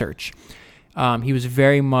research. He was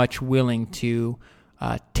very much willing to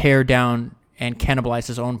tear down and cannibalize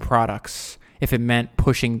his own products if it meant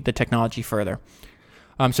pushing the technology further.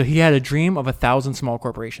 So he had a dream of 1,000 small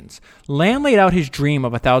corporations. Land laid out his dream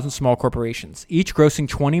of 1,000 small corporations, each grossing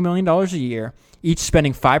 $20 million a year, each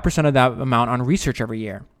spending 5% of that amount on research every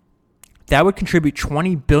year. That would contribute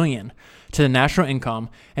 $20 billion to the national income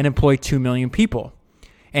and employ 2 million people.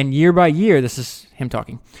 And year by year, this is him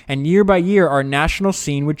talking, and year by year, our national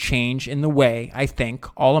scene would change in the way I think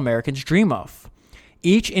all Americans dream of.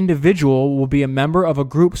 Each individual will be a member of a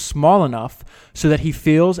group small enough so that he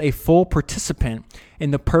feels a full participant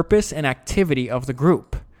in the purpose and activity of the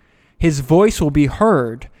group. His voice will be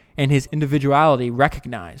heard and his individuality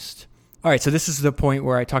recognized. All right, so this is the point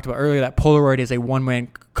where I talked about earlier that Polaroid is a one-man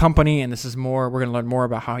company, and this is more. We're going to learn more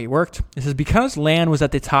about how he worked. This is because Land was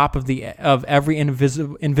at the top of every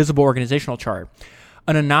invisible organizational chart.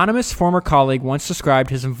 An anonymous former colleague once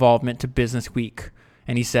described his involvement to Business Week,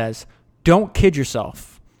 and he says, "Don't kid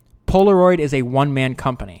yourself. Polaroid is a one-man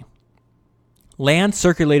company." Land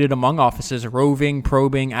circulated among offices, roving,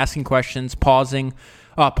 probing, asking questions, pausing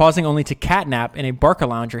only to catnap in a Barca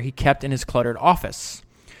lounger he kept in his cluttered office.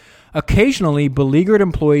 Occasionally, beleaguered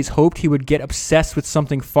employees hoped he would get obsessed with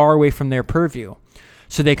something far away from their purview,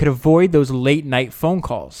 so they could avoid those late-night phone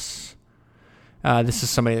calls. This is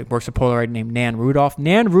somebody that works at Polaroid named Nan Rudolph.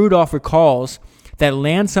 Nan Rudolph recalls that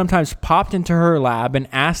Land sometimes popped into her lab and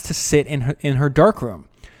asked to sit in her darkroom,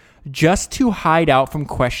 just to hide out from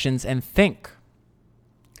questions and think.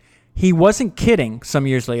 He wasn't kidding some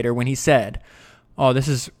years later when he said, this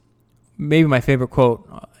is maybe my favorite quote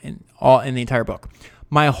in the entire book,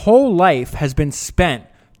 "My whole life has been spent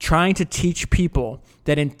trying to teach people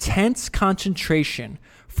that intense concentration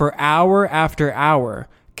for hour after hour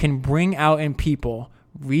can bring out in people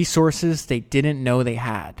resources they didn't know they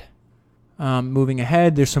had." Moving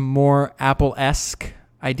ahead, there's some more Apple-esque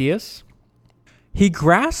ideas. He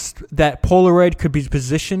grasped that Polaroid could be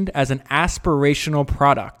positioned as an aspirational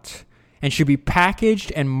product and should be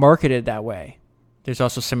packaged and marketed that way. There's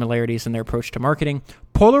also similarities in their approach to marketing.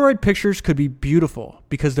 Polaroid pictures could be beautiful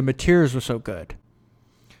because the materials were so good.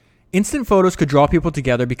 Instant photos could draw people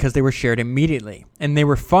together because they were shared immediately, and they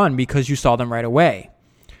were fun because you saw them right away.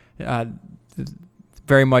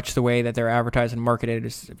 Very much the way that they're advertised and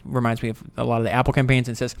marketed reminds me of a lot of the Apple campaigns.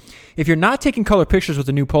 And says, if you're not taking color pictures with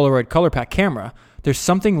the new Polaroid Color Pack camera, there's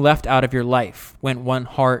something left out of your life, went one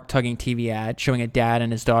heart-tugging TV ad showing a dad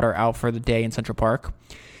and his daughter out for the day in Central Park.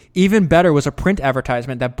 Even better was a print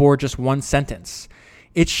advertisement that bore just one sentence.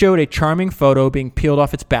 It showed a charming photo being peeled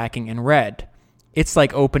off its backing and read, "It's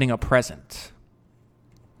like opening a present."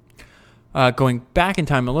 Going back in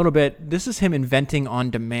time a little bit, this is him inventing on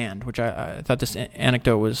demand, which I thought this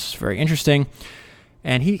anecdote was very interesting.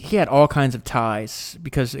 And he had all kinds of ties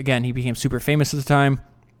because, again, he became super famous at the time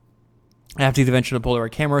after the invention of the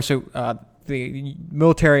Polaroid camera. So the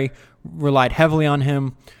military relied heavily on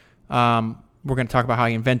him. We're going to talk about how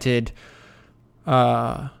he invented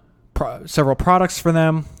several products for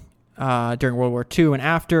them during World War II and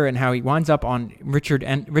after, and how he winds up on Richard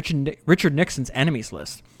Nixon's enemies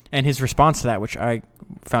list and his response to that, which I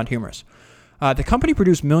found humorous. The company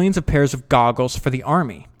produced millions of pairs of goggles for the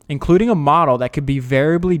Army, including a model that could be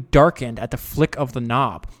variably darkened at the flick of the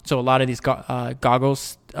knob. So a lot of these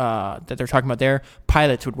goggles that they're talking about there,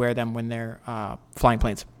 pilots would wear them when they're flying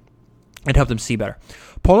planes. It helped them see better.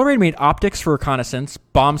 Polaroid made optics for reconnaissance,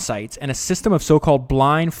 bomb sights, and a system of so-called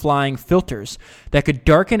blind flying filters that could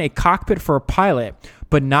darken a cockpit for a pilot,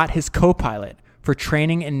 but not his co-pilot, for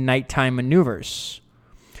training in nighttime maneuvers.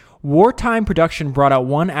 Wartime production brought out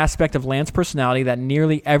one aspect of Land's personality that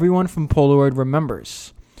nearly everyone from Polaroid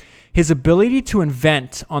remembers: his ability to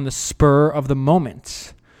invent on the spur of the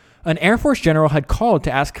moment. An Air Force general had called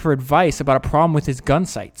to ask for advice about a problem with his gun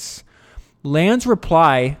sights. Land's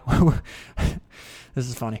reply, this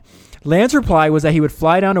is funny. Land's reply was that he would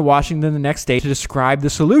fly down to Washington the next day to describe the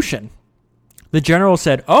solution. The general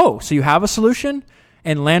said, "Oh, so you have a solution?"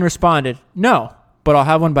 And Land responded, "No, but I'll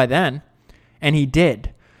have one by then." And he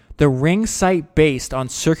did. The ring sight based on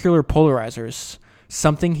circular polarizers,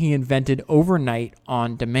 something he invented overnight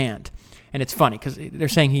on demand. And it's funny because they're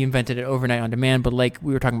saying he invented it overnight on demand, but like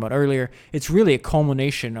we were talking about earlier, it's really a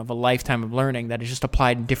culmination of a lifetime of learning that is just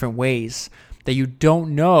applied in different ways that you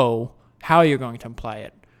don't know how you're going to apply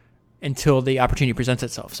it until the opportunity presents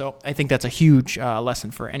itself. So I think that's a huge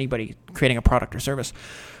lesson for anybody creating a product or service.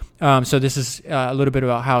 So this is a little bit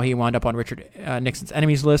about how he wound up on Richard Nixon's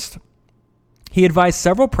enemies list. He advised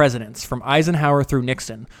several presidents, from Eisenhower through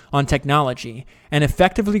Nixon, on technology and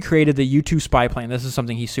effectively created the U-2 spy plane. This is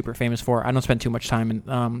something he's super famous for. I don't spend too much time in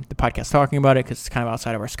the podcast talking about it because it's kind of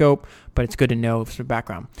outside of our scope, but it's good to know for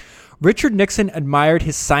background. Richard Nixon admired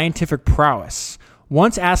his scientific prowess,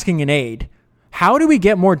 once asking an aide, "How do we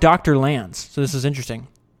get more Dr. Lands?" So this is interesting.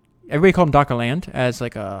 Everybody called him Dr. Land as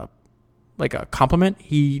like a compliment.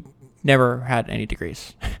 He never had any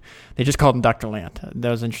degrees. They just called him Dr. Land. That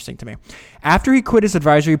was interesting to me. After he quit his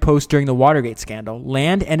advisory post during the Watergate scandal,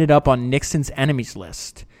 Land ended up on Nixon's enemies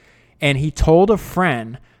list, and he told a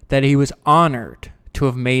friend that he was honored to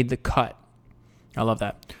have made the cut. I love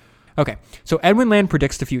that. Okay, so Edwin Land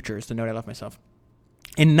predicts the future is the note I left myself.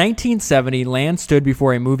 In 1970, Land stood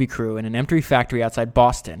before a movie crew in an empty factory outside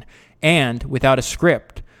Boston and, without a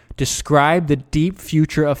script, described the deep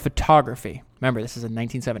future of photography. Remember, this is in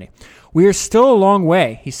 1970. "We are still a long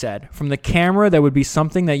way," he said, "from the camera that would be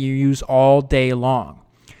something that you use all day long.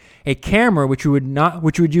 A camera which you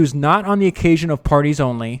would use not on the occasion of parties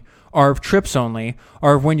only, or of trips only,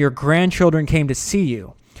 or of when your grandchildren came to see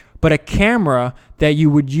you, but a camera that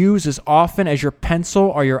you would use as often as your pencil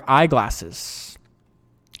or your eyeglasses.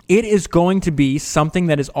 It is going to be something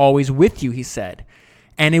that is always with you," he said,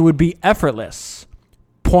 "and it would be effortless.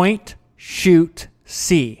 Point, shoot,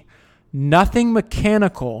 see. Nothing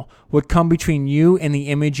mechanical would come between you and the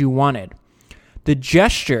image you wanted. The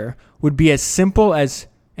gesture would be as simple as,"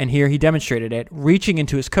 and here he demonstrated it, reaching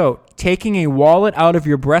into his coat, taking a wallet out of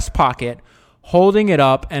your breast pocket, holding it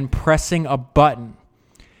up, and pressing a button.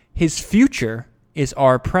 His future is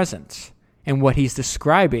our present, and what he's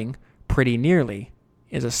describing, pretty nearly,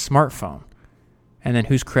 is a smartphone. And then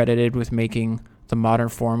who's credited with making the modern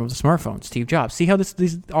form of the smartphone? Steve Jobs. See how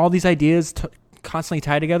all these ideas constantly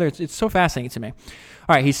tie together? It's so fascinating to me.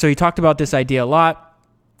 All right, so he talked about this idea a lot.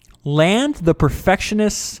 Land, the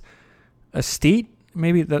perfectionist aesthete,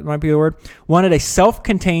 maybe that might be the word, wanted a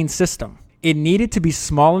self-contained system. It needed to be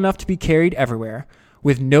small enough to be carried everywhere,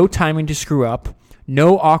 with no timing to screw up,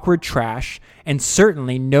 no awkward trash, and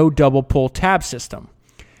certainly no double pull tab system.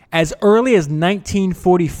 As early as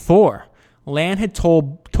 1944, Land had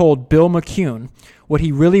told Bill McCune what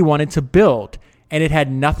he really wanted to build, and it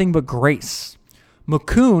had nothing but grace.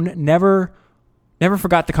 McCune never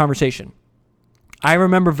forgot the conversation. "I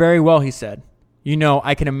remember very well," he said. "You know,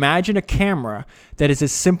 I can imagine a camera that is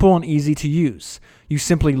as simple and easy to use. You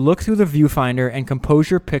simply look through the viewfinder and compose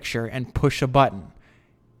your picture and push a button.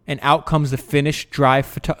 And out comes the finished dry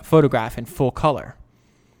photograph in full color."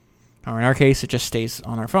 Or in our case, it just stays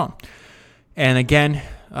on our phone. And again,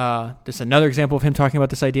 this is another example of him talking about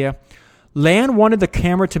this idea. Land wanted the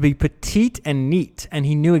camera to be petite and neat, and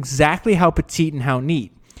he knew exactly how petite and how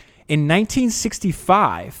neat. In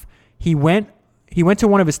 1965, he went to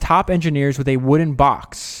one of his top engineers with a wooden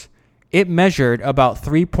box. It measured about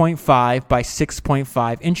 3.5 by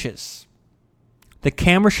 6.5 inches. "The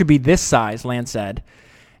camera should be this size," Land said,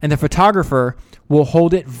 "and the photographer will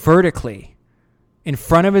hold it vertically in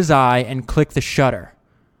front of his eye and click the shutter."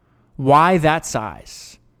 Why that size?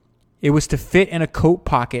 It was to fit in a coat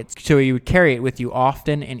pocket so you would carry it with you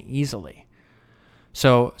often and easily.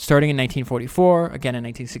 So starting in 1944, again in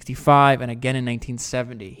 1965, and again in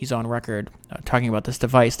 1970, he's on record talking about this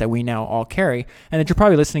device that we now all carry and that you're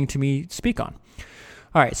probably listening to me speak on.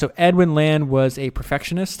 All right, so Edwin Land was a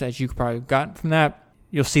perfectionist, as you probably got from that.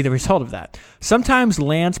 You'll see the result of that. Sometimes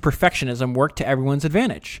Land's perfectionism worked to everyone's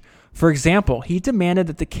advantage. For example, he demanded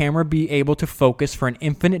that the camera be able to focus for an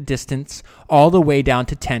infinite distance all the way down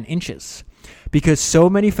to 10 inches, because so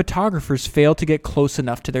many photographers fail to get close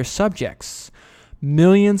enough to their subjects.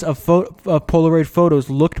 Millions of Polaroid photos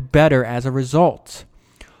looked better as a result.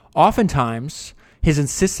 Oftentimes, his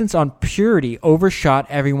insistence on purity overshot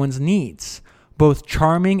everyone's needs, both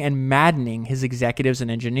charming and maddening his executives and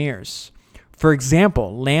engineers. For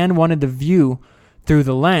example, Land wanted the view through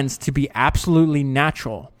the lens to be absolutely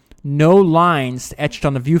natural. No lines etched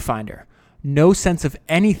on the viewfinder. No sense of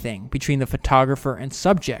anything between the photographer and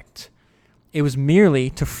subject. It was merely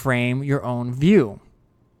to frame your own view.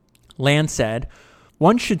 Land said,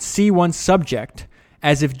 one should see one's subject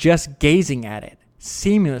as if just gazing at it,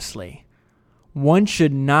 seamlessly. One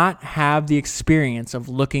should not have the experience of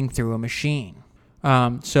looking through a machine.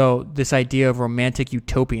 So this idea of romantic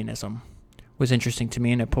utopianism was interesting to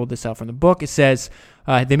me, and I pulled this out from the book. It says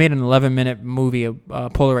they made an 11-minute movie,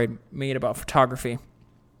 Polaroid made about photography.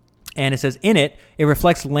 And it says, in it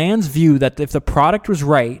reflects Land's view that if the product was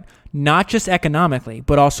right, not just economically,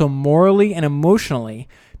 but also morally and emotionally,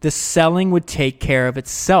 the selling would take care of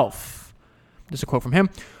itself. There's a quote from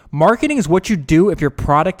him. Marketing is what you do if your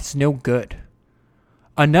product is no good.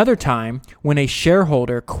 Another time, when a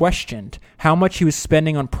shareholder questioned how much he was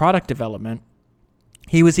spending on product development,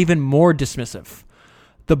 he was even more dismissive.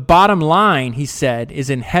 The bottom line, he said, is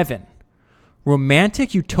in heaven.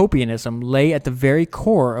 Romantic utopianism lay at the very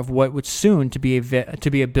core of what would soon to be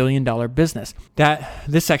a billion-dollar business.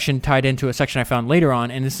 This section tied into a section I found later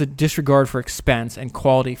on, and it's a disregard for expense and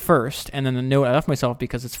quality first. And then the note I left myself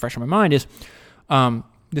because it's fresh on my mind is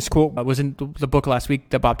this quote was in the book last week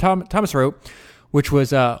that Bob Thomas wrote, which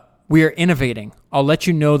was, "We are innovating. I'll let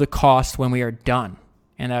you know the cost when we are done."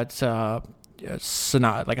 And that's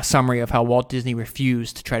not like a summary of how Walt Disney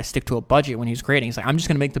refused to try to stick to a budget when he was creating. He's like, I'm just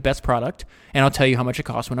going to make the best product, and I'll tell you how much it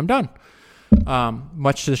costs when I'm done.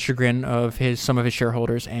 Much to the chagrin of some of his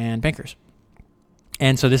shareholders and bankers.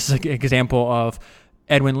 And so this is an example of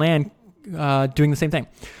Edwin Land doing the same thing.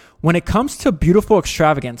 When it comes to beautiful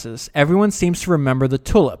extravagances, everyone seems to remember the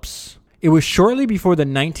tulips. It was shortly before the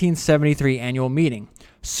 1973 annual meeting,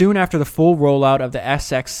 soon after the full rollout of the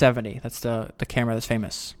SX70. That's the camera that's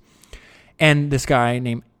famous. And this guy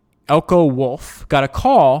named Elko Wolf got a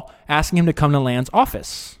call asking him to come to Land's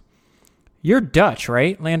office. You're Dutch,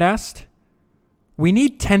 right? Land asked. We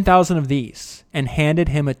need 10,000 of these, and handed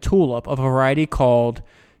him a tulip of a variety called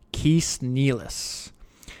Kies Nielis.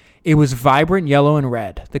 It was vibrant yellow and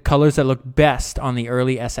red, the colors that looked best on the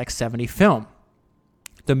early SX70 film.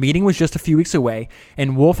 The meeting was just a few weeks away,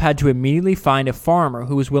 and Wolf had to immediately find a farmer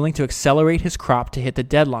who was willing to accelerate his crop to hit the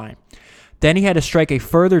deadline. Then he had to strike a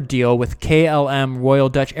further deal with KLM Royal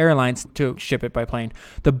Dutch Airlines to ship it by plane.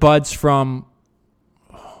 The buds from,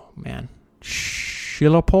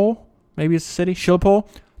 Schiphol, maybe it's the city, Schiphol,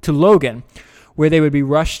 to Logan, where they would be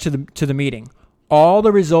rushed to the meeting. All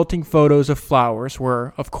the resulting photos of flowers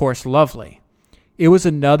were, of course, lovely. It was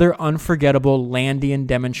another unforgettable Landian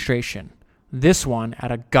demonstration, this one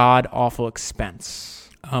at a god-awful expense.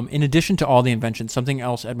 In addition to all the inventions, something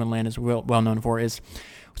else Edwin Land is well known for is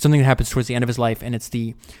something that happens towards the end of his life, and it's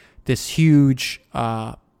this huge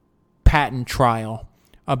patent trial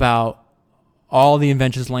about all the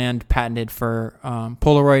inventions Land patented for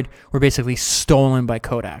Polaroid were basically stolen by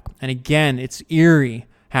Kodak. And again, it's eerie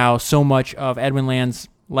how so much of Edwin Land's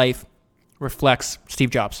life reflects Steve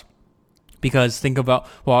Jobs. Because think about,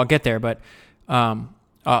 well, I'll get there, but I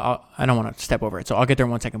don't want to step over it, so I'll get there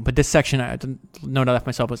in 1 second. But this section, the note I left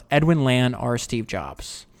myself was Edwin Land or Steve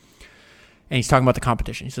Jobs. And he's talking about the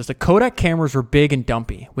competition. He says, the Kodak cameras were big and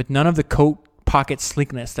dumpy, with none of the coat pocket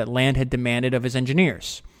sleekness that Land had demanded of his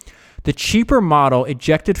engineers. The cheaper model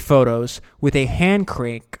ejected photos with a hand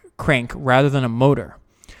crank rather than a motor.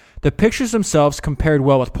 The pictures themselves compared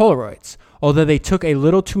well with Polaroids, although they took a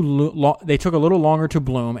little longer to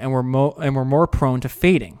bloom and were more prone to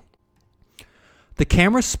fading. The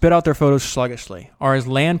cameras spit out their photos sluggishly, or as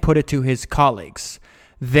Land put it to his colleagues,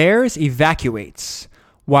 theirs evacuates,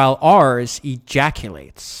 while ours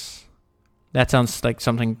ejaculates. That sounds like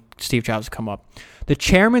something Steve Jobs would come up. The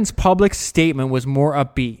chairman's public statement was more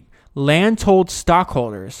upbeat. Land told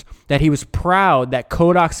stockholders that he was proud that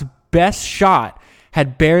Kodak's best shot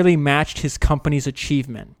had barely matched his company's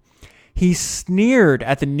achievement. He sneered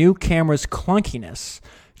at the new camera's clunkiness,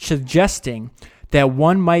 suggesting that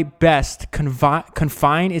one might best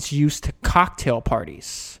confine its use to cocktail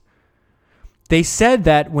parties. They said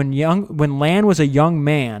that when Land was a young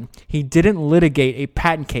man, he didn't litigate a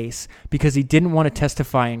patent case because he didn't want to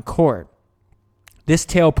testify in court. This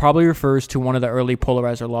tale probably refers to one of the early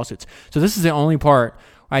polarizer lawsuits. So this is the only part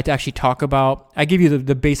I had to actually talk about. I give you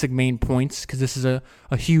the basic main points because this is a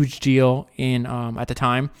huge deal in at the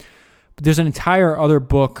time. But there's an entire other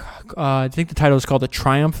book. I think the title is called The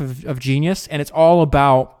Triumph of Genius, and it's all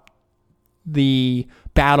about the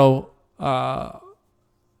battle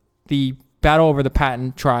over the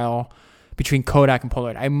patent trial between Kodak and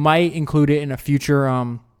Polaroid. I might include it in a future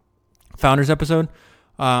founders episode.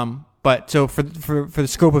 But so for the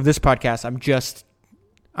scope of this podcast,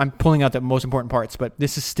 I'm pulling out the most important parts, but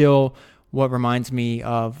this is still what reminds me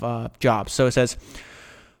of Jobs. So it says,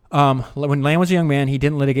 when Land was a young man, he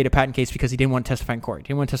didn't litigate a patent case because he didn't want to testify in court. He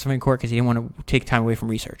didn't want to testify in court because he didn't want to take time away from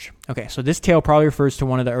research. Okay, so this tale probably refers to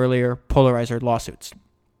one of the earlier polarizer lawsuits.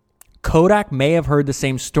 Kodak may have heard the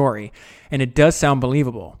same story, and it does sound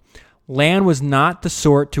believable. Land was not the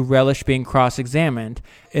sort to relish being cross-examined.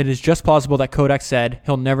 It is just plausible that Kodak said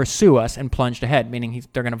he'll never sue us and plunged ahead, meaning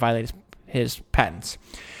they're going to violate his patents.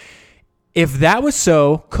 If that was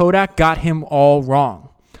so, Kodak got him all wrong.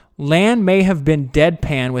 Land may have been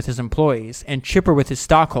deadpan with his employees and chipper with his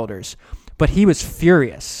stockholders, but he was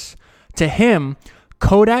furious. To him,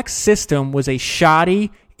 Kodak's system was a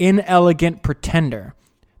shoddy, inelegant pretender.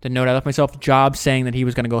 The note I left myself, Jobs saying that he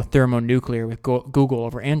was going to go thermonuclear with Google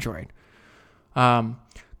over Android.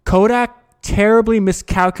 Kodak terribly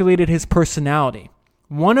miscalculated his personality.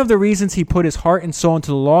 One of the reasons he put his heart and soul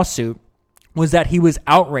into the lawsuit was that he was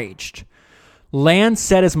outraged. Land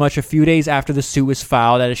said as much a few days after the suit was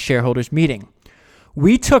filed at a shareholders meeting.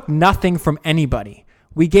 We took nothing from anybody.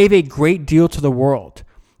 We gave a great deal to the world.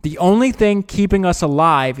 The only thing keeping us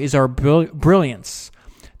alive is our brilliance.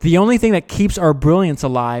 The only thing that keeps our brilliance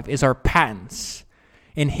alive is our patents.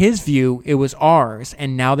 In his view, it was ours,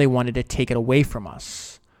 and now they wanted to take it away from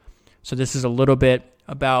us. So this is a little bit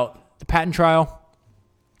about the patent trial,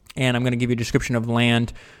 and I'm going to give you a description of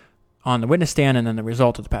Land on the witness stand and then the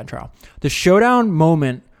result of the patent trial. The showdown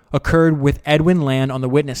moment occurred with Edwin Land on the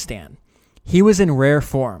witness stand. He was in rare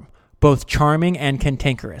form, both charming and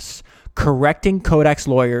cantankerous, correcting Kodak's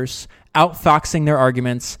lawyers, outfoxing their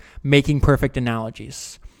arguments, making perfect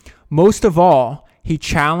analogies. Most of all, he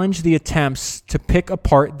challenged the attempts to pick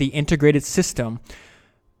apart the integrated system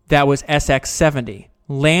that was SX70.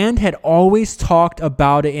 Land had always talked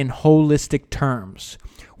about it in holistic terms,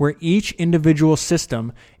 where each individual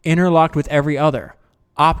system interlocked with every other.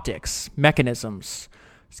 Optics, mechanisms,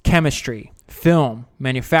 chemistry, film,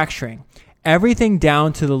 manufacturing, everything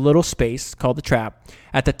down to the little space, called the trap,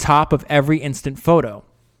 at the top of every instant photo.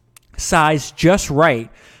 Sized just right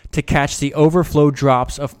to catch the overflow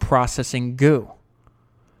drops of processing goo.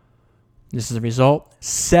 This is the result.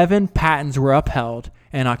 7 patents were upheld,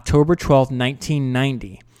 and October 12,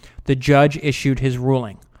 1990, the judge issued his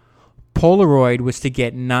ruling. Polaroid was to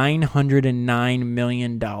get $909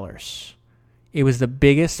 million. It was the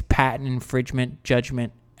biggest patent infringement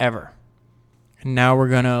judgment ever. And now we're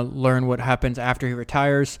going to learn what happens after he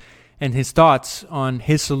retires and his thoughts on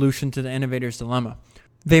his solution to the innovator's dilemma.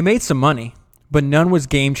 They made some money, but none was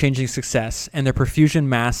game-changing success, and their profusion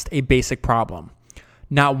masked a basic problem.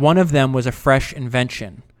 Not one of them was a fresh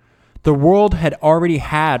invention. The world had already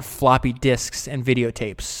had floppy disks and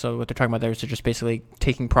videotapes. So what they're talking about there is they're just basically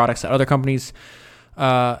taking products that other companies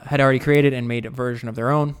had already created and made a version of their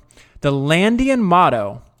own. The Landian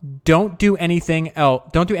motto, don't do anything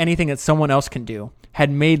that someone else can do, had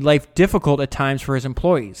made life difficult at times for his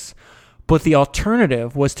employees. But the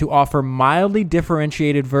alternative was to offer mildly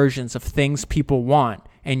differentiated versions of things people want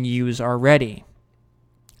and use already.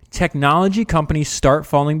 Technology companies start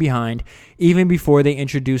falling behind even before they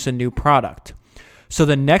introduce a new product. So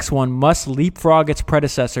the next one must leapfrog its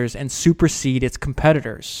predecessors and supersede its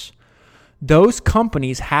competitors. Those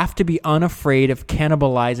companies have to be unafraid of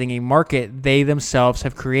cannibalizing a market they themselves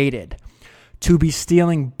have created, to be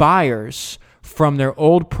stealing buyers from their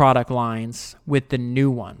old product lines with the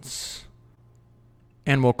new ones.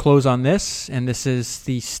 And we'll close on this, and this is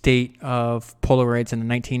the state of Polaroids in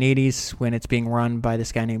the 1980s when it's being run by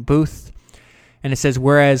this guy named Booth. And it says,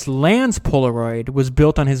 whereas Land's Polaroid was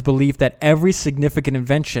built on his belief that every significant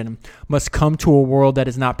invention must come to a world that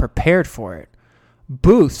is not prepared for it,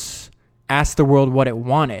 Booth's asked the world what it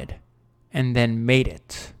wanted and then made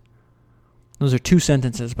it. Those are 2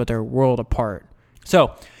 sentences, but they're a world apart.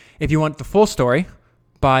 So if you want the full story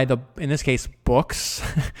by in this case, books,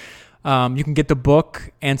 you can get the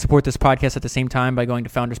book and support this podcast at the same time by going to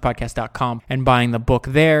founderspodcast.com and buying the book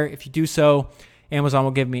there. If you do so, Amazon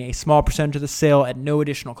will give me a small percentage of the sale at no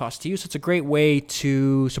additional cost to you. So it's a great way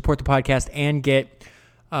to support the podcast and get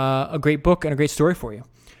a great book and a great story for you.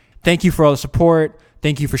 Thank you for all the support.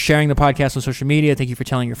 Thank you for sharing the podcast on social media. Thank you for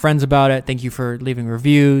telling your friends about it. Thank you for leaving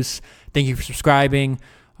reviews. Thank you for subscribing.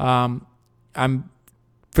 I'm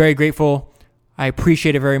very grateful. I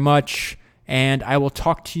appreciate it very much. And I will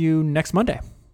talk to you next Monday.